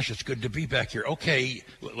 my gosh, it's good to be back here. Okay,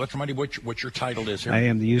 let's remind you what your title is here. I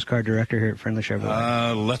am the used car director here at Friendly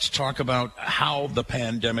Chevrolet. Let's talk about how the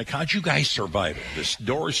pandemic, how'd you guys survive it? The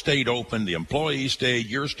doors stayed open, the employees stayed,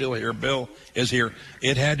 you're still here, Bill is here.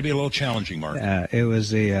 It had to be a little challenging, Mark. It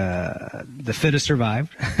was the fittest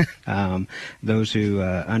survived. Those who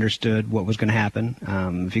understood what was going to happen.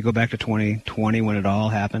 If you go back to 2020 when it all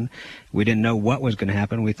happened, we didn't know what was going to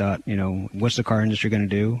happen. We thought, what's the car industry going to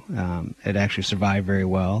do? It actually survived very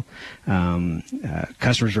well.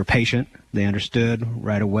 Customers were patient. They understood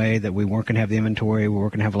right away that we weren't going to have the inventory. We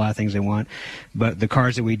weren't going to have a lot of things they want. But the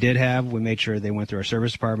cars that we did have, we made sure they went through our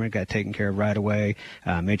service department, got taken care of right away,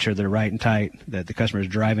 made sure they're right and tight, that the customer is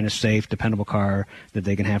driving a safe, dependable car that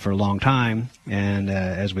they can have for a long time. And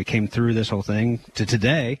as we came through this whole thing to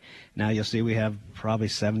today, now you'll see we have probably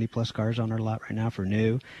 70-plus cars on our lot right now for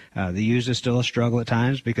new. The used is still a struggle at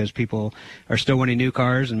times because people are still wanting new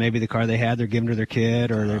cars, and maybe the car they had, they're giving to their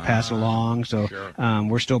kid or they're passing along. So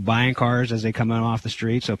we're still buying cars as they come off the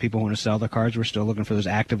street. So people want to sell their cars. We're still looking for those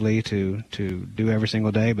actively to do every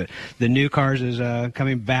single day. But the new cars is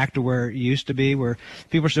coming back to where it used to be, where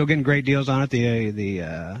people are still getting great deals on it.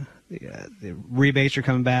 The rebates are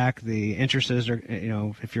coming back. The interests are,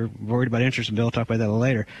 if you're worried about interest, and Bill will talk about that a little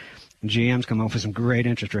later, GM's come up with some great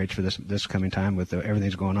interest rates for this coming time with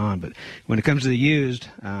everything's going on. But when it comes to the used,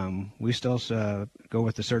 we still go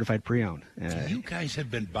with the certified pre-owned. You guys have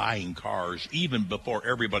been buying cars even before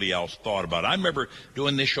everybody else thought about it. I remember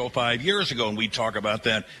doing this show 5 years ago, and we'd talk about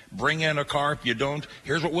that. Bring in a car. If you don't,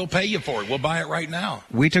 here's what we'll pay you for it. We'll buy it right now.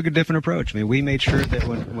 We took a different approach. I mean, we made sure that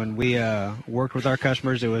when we worked with our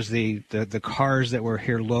customers, it was the cars that were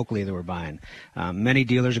here locally that we're buying. Many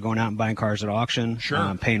dealers are going out and buying cars at auction,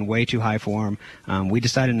 paying way too high for them. We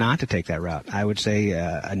decided not to take that route. I would say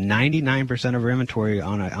 99% of our inventory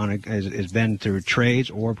has been through trades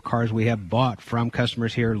or cars we have bought from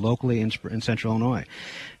customers here locally in Central Illinois.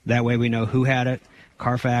 That way we know who had it,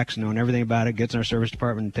 Carfax, knowing everything about it, gets in our service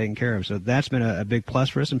department and taken care of. So that's been a big plus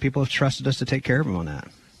for us, and people have trusted us to take care of them on that.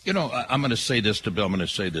 I'm going to say this to Bill. I'm going to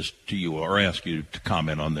say this to you, or ask you to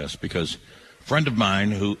comment on this, because a friend of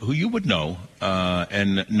mine who you would know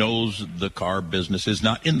and knows the car business, is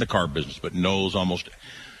not in the car business, but knows almost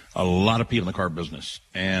a lot of people in the car business.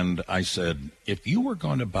 And I said, if you were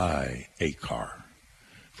going to buy a car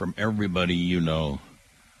from everybody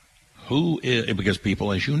because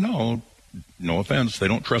people, as you know, no offense, they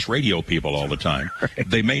don't trust radio people all the time. Right.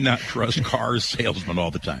 They may not trust car salesmen all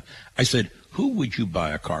the time. I said, who would you buy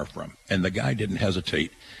a car from? And the guy didn't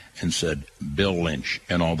hesitate and said, Bill Lynch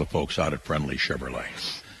and all the folks out at Friendly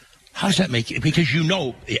Chevrolet. How does that make you? Because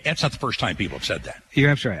that's not the first time people have said that. You're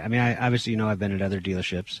absolutely right. I mean, obviously, I've been at other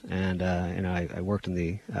dealerships, and I worked in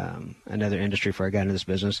the another industry before I got into this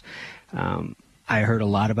business. I heard a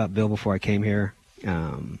lot about Bill before I came here.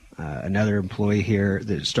 Another employee here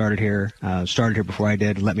that started here before I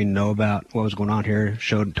did, let me know about what was going on here,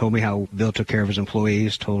 told me how Bill took care of his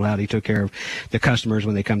employees, told how he took care of the customers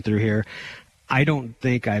when they come through here. I don't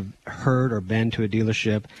think I've heard or been to a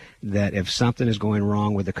dealership that if something is going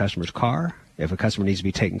wrong with the customer's car, if a customer needs to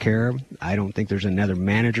be taken care of, I don't think there's another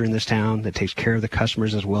manager in this town that takes care of the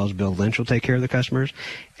customers as well as Bill Lynch will take care of the customers,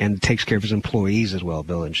 and takes care of his employees as well.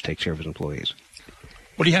 Bill Lynch takes care of his employees.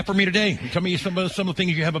 What do you have for me today? Tell me some of the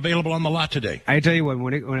things you have available on the lot today. I tell you what,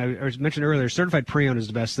 when I mentioned earlier, certified pre-owned is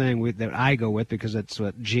the best thing that I go with, because that's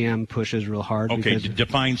what GM pushes real hard. Okay,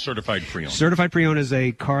 define certified pre-owned. Certified pre-owned is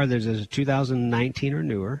a car that is 2019 or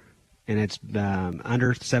newer, and it's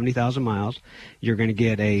under 70,000 miles. You're going to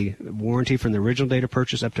get a warranty from the original date of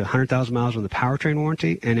purchase up to 100,000 miles with the powertrain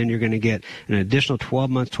warranty, and then you're going to get an additional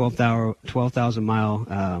 12 months, 12,000 mile,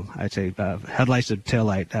 headlights to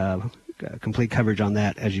taillight complete coverage on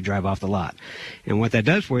that as you drive off the lot. And what that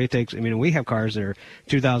does for you, we have cars that are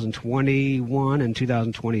 2021 and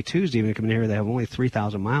 2022s even coming in here that have only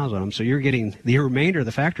 3,000 miles on them. So you're getting the remainder of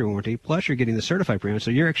the factory warranty, plus you're getting the certified pre-owned.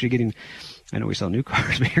 So you're actually getting I know we sell new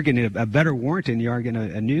cars, but you're getting a better warranty than you are getting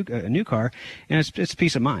a new car, and it's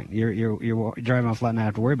peace of mind. You're driving off a lot and not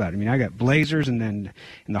have to worry about it. I mean, I got Blazers, and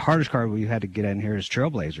the hardest car we had to get in here is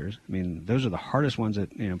Trailblazers. I mean, those are the hardest ones that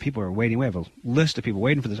people are waiting. We have a list of people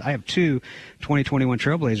waiting for this. I have two 2021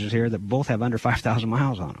 Trailblazers here that both have under 5,000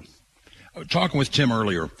 miles on them. Talking with Tim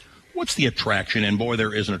earlier, what's the attraction? And boy,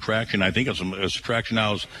 there is an attraction. I think it's attraction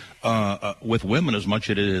now is with women as much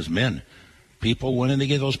as it is men. People, when they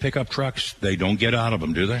get those pickup trucks, they don't get out of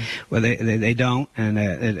them, do they? Well, they don't,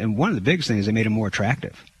 and one of the biggest things, they made them more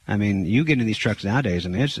attractive. I mean, you get in these trucks nowadays, I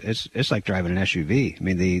mean, it's like driving an SUV. I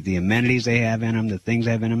mean, the amenities they have in them, the things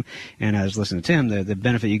they have in them, and I was listening to Tim, the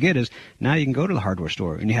benefit you get is now you can go to the hardware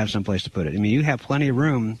store and you have some place to put it. I mean, you have plenty of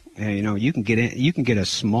room, you can get a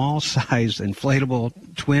small size inflatable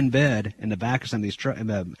twin bed in the back of some of these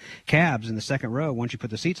cabs in the second row once you put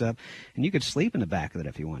the seats up, and you could sleep in the back of it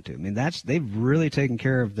if you want to. I mean, they've really taken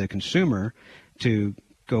care of the consumer to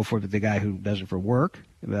go for the guy who does it for work,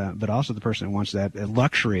 but also the person who wants that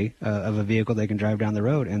luxury of a vehicle they can drive down the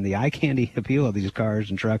road. And the eye candy appeal of these cars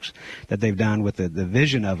and trucks that they've done with the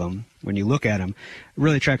vision of them, when you look at them,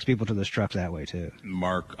 really attracts people to those trucks that way too.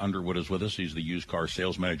 Mark Underwood is with us. He's the used car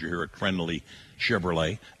sales manager here at Friendly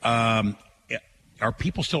Chevrolet. Are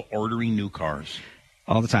people still ordering new cars?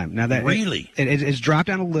 All the time. Now that really, it's dropped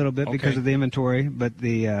down a little bit because of the inventory, but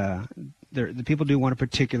the people do want a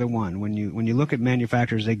particular one. When you look at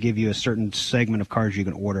manufacturers, they give you a certain segment of cars you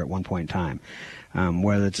can order at one point in time,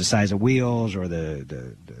 whether it's the size of wheels or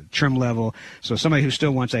the trim level. So somebody who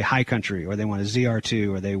still wants a High Country, or they want a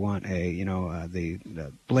ZR2, or they want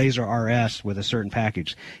the Blazer RS with a certain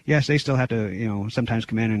package. Yes, they still have to sometimes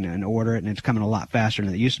come in and order it, and it's coming a lot faster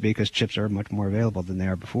than it used to be because chips are much more available than they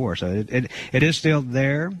are before. So it is still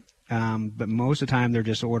there, but most of the time they're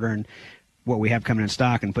just ordering what we have coming in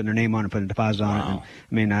stock and putting their name on it, putting a deposit on it.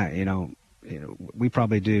 And, I mean, we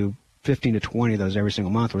probably do 15 to 20 of those every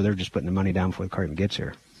single month where they're just putting the money down before the car even gets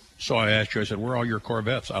here. So I asked you, I said, where are all your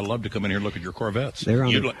Corvettes? I'd love to come in here and look at your Corvettes. They're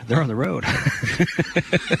on the road.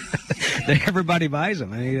 Everybody buys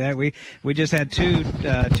them. I mean, we just had two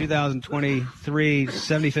 2023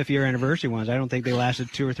 75th year anniversary ones. I don't think they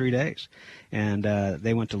lasted 2 or 3 days. And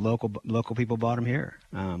they went to local people bought them here.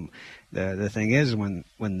 The thing is, when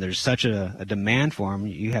there's such a demand for them,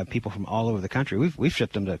 you have people from all over the country. We've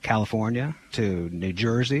shipped them to California, to New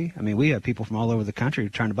Jersey. I mean, we have people from all over the country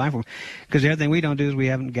trying to buy them. Because the other thing we don't do is we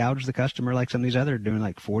haven't gouged the customer like some of these others doing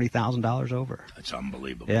like $40,000 over. That's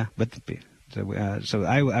unbelievable. Yeah, but so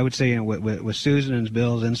I would say with Susan and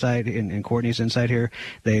Bill's insight and Courtney's insight here,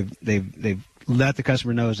 they've let the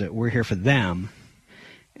customer know that we're here for them.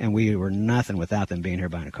 And we were nothing without them being here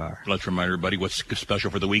buying a car. Let's remind everybody what's special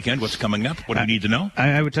for the weekend, what's coming up, what do we need to know?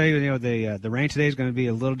 I would tell you, the rain today is going to be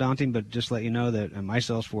a little daunting, but just let you know that my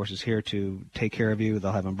sales force is here to take care of you.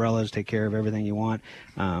 They'll have umbrellas, take care of everything you want.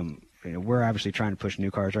 We're obviously trying to push new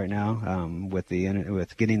cars right now with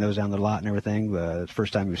getting those down the lot and everything. The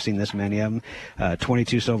first time we've seen this many of them.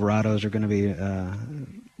 22 Silverados are going to be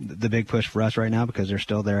the big push for us right now because they're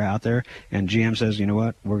still out there. And GM says, you know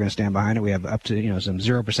what, we're going to stand behind it. We have up to some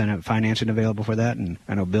 0% financing available for that, and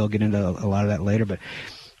I know Bill will get into a lot of that later. But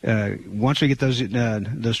once we get those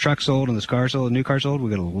trucks sold and those cars sold, the new cars sold, we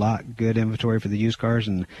get a lot good inventory for the used cars,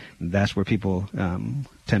 and that's where people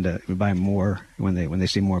tend to buy more when they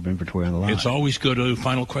see more inventory on the lot. It's always good. A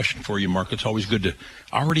final question for you, Mark. It's always good to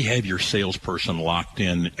already have your salesperson locked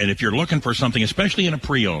in, and if you're looking for something, especially in a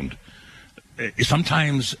pre-owned,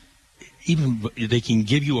 sometimes even they can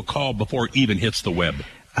give you a call before it even hits the web.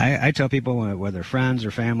 I tell people, whether friends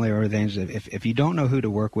or family or things, if you don't know who to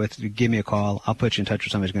work with, give me a call. I'll put you in touch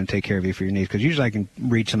with somebody who's going to take care of you for your needs. Because usually I can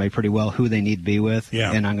reach somebody pretty well who they need to be with,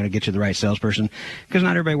 and I'm going to get you the right salesperson. Because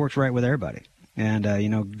not everybody works right with everybody. And,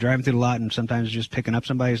 driving through the lot and sometimes just picking up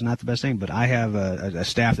somebody is not the best thing. But I have a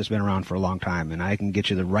staff that's been around for a long time, and I can get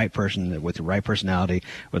you the right person with the right personality,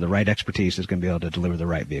 with the right expertise that's going to be able to deliver the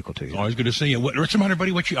right vehicle to you. Always good to see you. Let's remind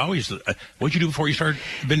everybody what'd you do before you started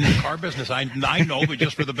being in the car business? I know, but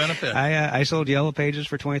just for the benefit. I sold Yellow Pages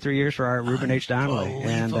for 23 years for our Reuben H. Donnelly.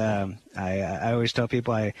 And I always tell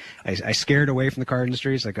people I scared away from the car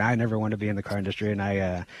industry. It's like I never wanted to be in the car industry, and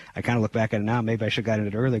I kind of look back at it now. Maybe I should have gotten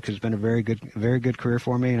it early because it's been a very good career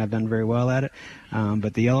for me, and I've done very well at it.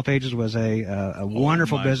 But the Yellow Pages was a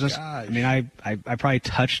wonderful business. Gosh. I mean, I probably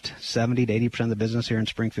touched 70 to 80% of the business here in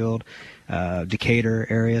Springfield, Decatur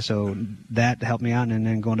area. So that helped me out, and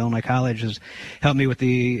then going to Illinois College has helped me with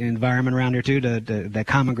the environment around here too. That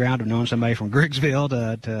common ground of knowing somebody from Griggsville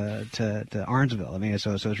to Arnsville. I mean,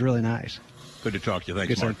 so it's really nice. Good to talk to you.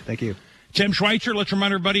 Thanks, Mark. Thank you. Tim Schweitzer, let's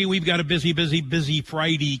remind everybody we've got a busy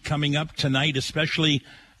Friday coming up tonight, especially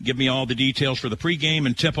Give me all the details for the pregame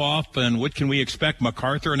and tip-off, and what can we expect,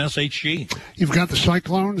 MacArthur and SHG? You've got the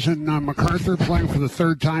Cyclones and MacArthur playing for the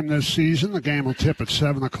third time this season. The game will tip at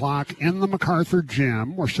 7 o'clock in the MacArthur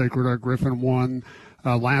Gym, where Sacred Heart Griffin won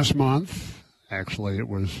last month. Actually, it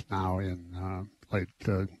was now in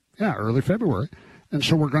early February. And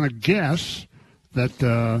so we're going to guess that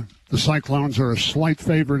the Cyclones are a slight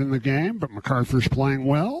favorite in the game, but MacArthur's playing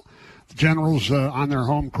well. The Generals on their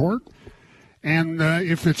home court. And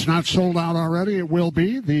if it's not sold out already, it will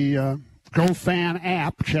be. The GoFan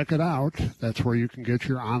app, check it out. That's where you can get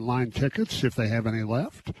your online tickets if they have any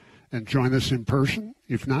left. And join us in person.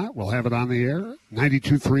 If not, we'll have it on the air.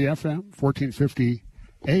 92.3 FM, 1450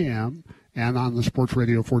 AM, and on the Sports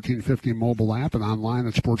Radio 1450 mobile app and online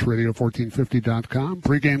at sportsradio1450.com.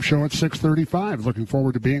 Pre-game show at 6:35. Looking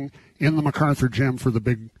forward to being in the MacArthur Gym for the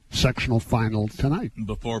big sectional final tonight.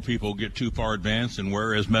 Before people get too far advanced and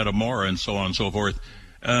where is Metamora and so on and so forth,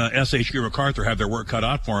 SHG MacArthur have their work cut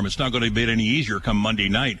out for them. It's not going to be any easier come Monday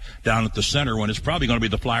night down at the center when it's probably going to be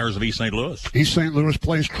the Flyers of East St. Louis. East St. Louis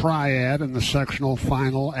plays Triad in the sectional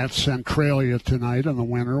final at Centralia tonight, and the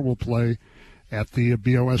winner will play at the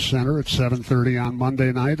BOS Center at 7:30 on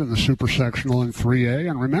Monday night in the Super Sectional in 3A.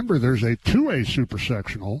 And remember, there's a 2A Super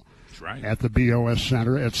Sectional at the BOS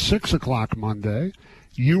Center at 6 o'clock Monday.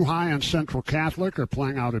 U-High and Central Catholic are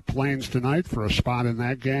playing out at Plains tonight for a spot in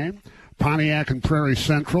that game. Pontiac and Prairie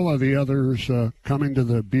Central are the others coming to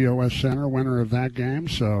the BOS Center, winner of that game.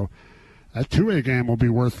 So that 2A game will be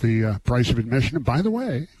worth the price of admission. And by the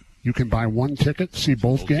way, you can buy one ticket, see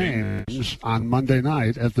both games on Monday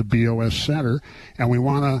night at the BOS Center. And we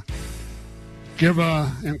want to give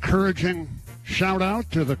an encouraging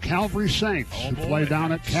shout-out to the Calvary Saints, who play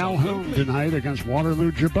down at Calhoun tonight against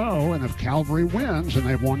Waterloo Jabot. And if Calvary wins, and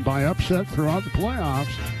they've won by upset throughout the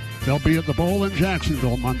playoffs, they'll be at the Bowl in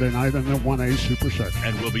Jacksonville Monday night in the 1A Super Sectional.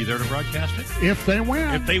 And we'll be there to broadcast it? If they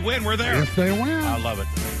win. If they win, we're there. If they win. I love it.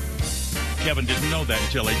 Kevin didn't know that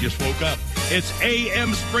until he just woke up. It's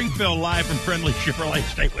AM Springfield live from Friendly Chevrolet.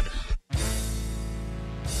 Stay with us.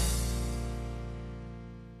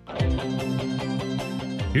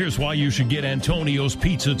 Here's why you should get Antonio's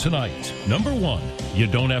Pizza tonight. Number 1, you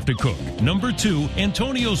don't have to cook. Number 2,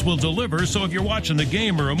 Antonio's will deliver, so if you're watching the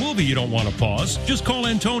game or a movie you don't want to pause, just call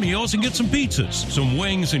Antonio's and get some pizzas. Some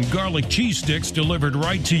wings and garlic cheese sticks delivered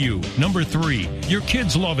right to you. Number 3, your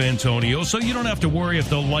kids love Antonio's, so you don't have to worry if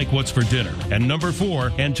they'll like what's for dinner. And number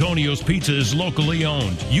 4, Antonio's Pizza is locally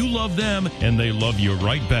owned. You love them, and they love you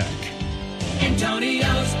right back.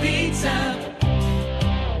 Antonio's Pizza.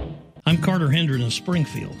 I'm Carter Hendren of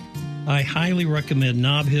Springfield. I highly recommend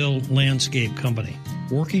Nob Hill Landscape Company.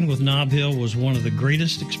 Working with Nob Hill was one of the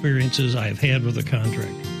greatest experiences I have had with a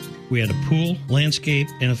contractor. We had a pool, landscape,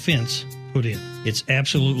 and a fence put in. It's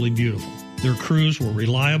absolutely beautiful. Their crews were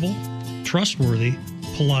reliable, trustworthy,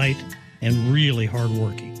 polite, and really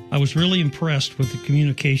hardworking. I was really impressed with the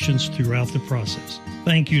communications throughout the process.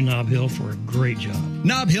 Thank you, Nob Hill, for a great job.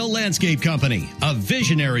 Nob Hill Landscape Company, a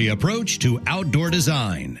visionary approach to outdoor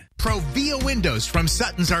design. Provia windows from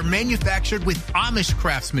Sutton's are manufactured with Amish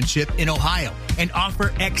craftsmanship in Ohio and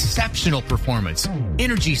offer exceptional performance,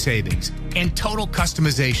 energy savings, and total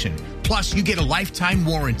customization. Plus, you get a lifetime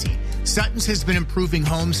warranty. Sutton's has been improving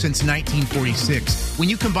homes since 1946. When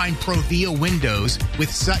you combine Provia windows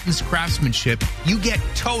with Sutton's craftsmanship, you get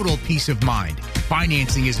total peace of mind.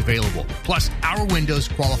 Financing is available. Plus, our windows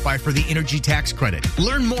qualify for the energy tax credit.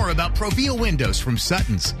 Learn more about Provia windows from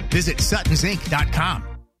Sutton's. Visit suttonsinc.com.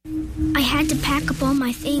 I had to pack up all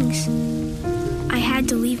my things. I had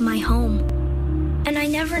to leave my home. And I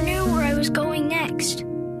never knew where I was going next.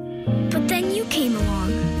 But then you came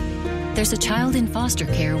along. There's a child in foster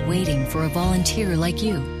care waiting for a volunteer like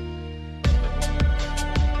you.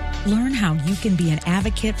 Learn how you can be an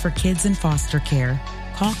advocate for kids in foster care.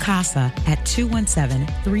 Call CASA at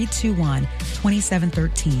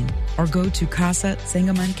 217-321-2713 or go to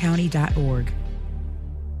CASASangamonCounty.org.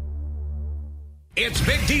 It's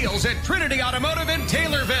big deals at Trinity Automotive in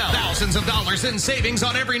Taylorville. Thousands of dollars in savings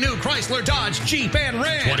on every new Chrysler, Dodge, Jeep, and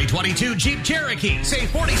Ram. 2022 Jeep Cherokee, save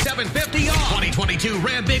 $4,750 off. 2022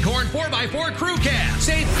 Ram Bighorn 4x4 Crew Cab,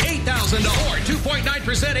 save $8,000 or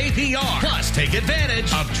 2.9% APR. Plus, take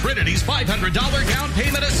advantage of Trinity's $500 down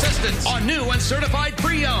payment assistance on new and certified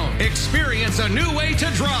pre-owned. Experience a new way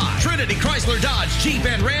to drive. Trinity Chrysler, Dodge, Jeep,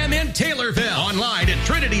 and Ram in Taylorville. Online at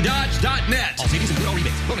trinitydodge.net. All savings include all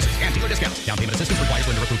rebates, bonuses, and dealer discounts. Down payment assistance requires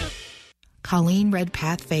lender approval. Colleen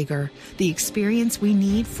Redpath Fager, the experience we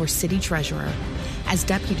need for city treasurer. As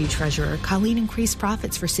deputy treasurer, Colleen increased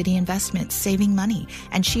profits for city investments, saving money,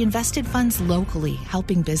 and she invested funds locally,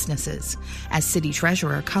 helping businesses. As city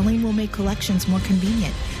treasurer, Colleen will make collections more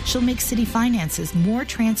convenient. She'll make city finances more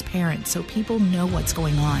transparent so people know what's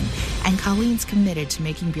going on. And Colleen's committed to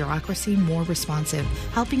making bureaucracy more responsive,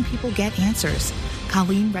 helping people get answers.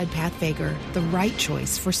 Colleen Redpath-Fager, the right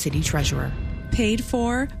choice for city treasurer. Paid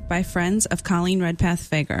for by friends of Colleen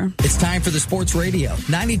Redpath-Fager. It's time for the Sports Radio,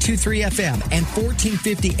 92.3 FM and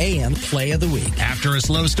 1450 AM Play of the Week. After a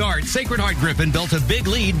slow start, Sacred Heart Griffin built a big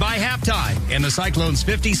lead by halftime in the Cyclones'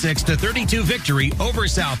 56-32 victory over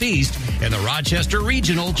Southeast in the Rochester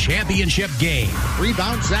Regional Championship game.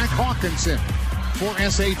 Rebound, Zach Hawkinson for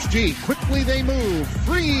SHG. Quickly they move.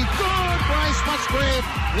 Free, good, Bryce Musgrave,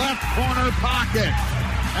 left corner pocket.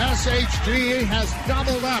 SHG has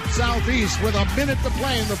doubled up Southeast with a minute to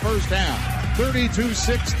play in the first half.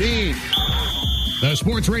 32-16. The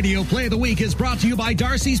Sports Radio Play of the Week is brought to you by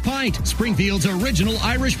Darcy's Pint, Springfield's original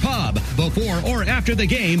Irish pub. Before or after the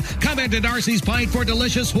game, come into Darcy's Pint for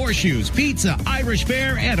delicious horseshoes, pizza, Irish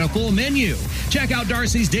fare, and a full menu. Check out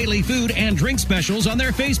Darcy's daily food and drink specials on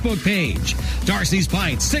their Facebook page. Darcy's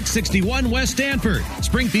Pint, 661 West Stanford,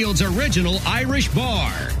 Springfield's original Irish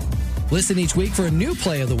bar. Listen each week for a new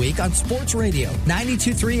Play of the Week on Sports Radio,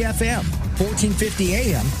 92.3 FM, 1450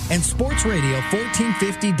 AM, and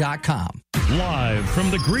sportsradio1450.com. Live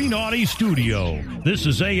from the Green Audi studio, this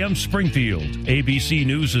is AM Springfield. ABC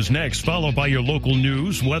News is next, followed by your local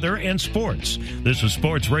news, weather, and sports. This is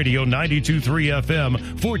Sports Radio 92.3 FM,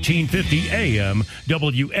 1450 AM,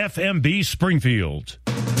 WFMB Springfield.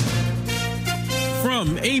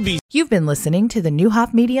 From ABC. You've been listening to the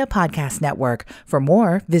Newhoff Media Podcast Network. For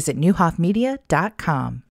more, visit newhoffmedia.com.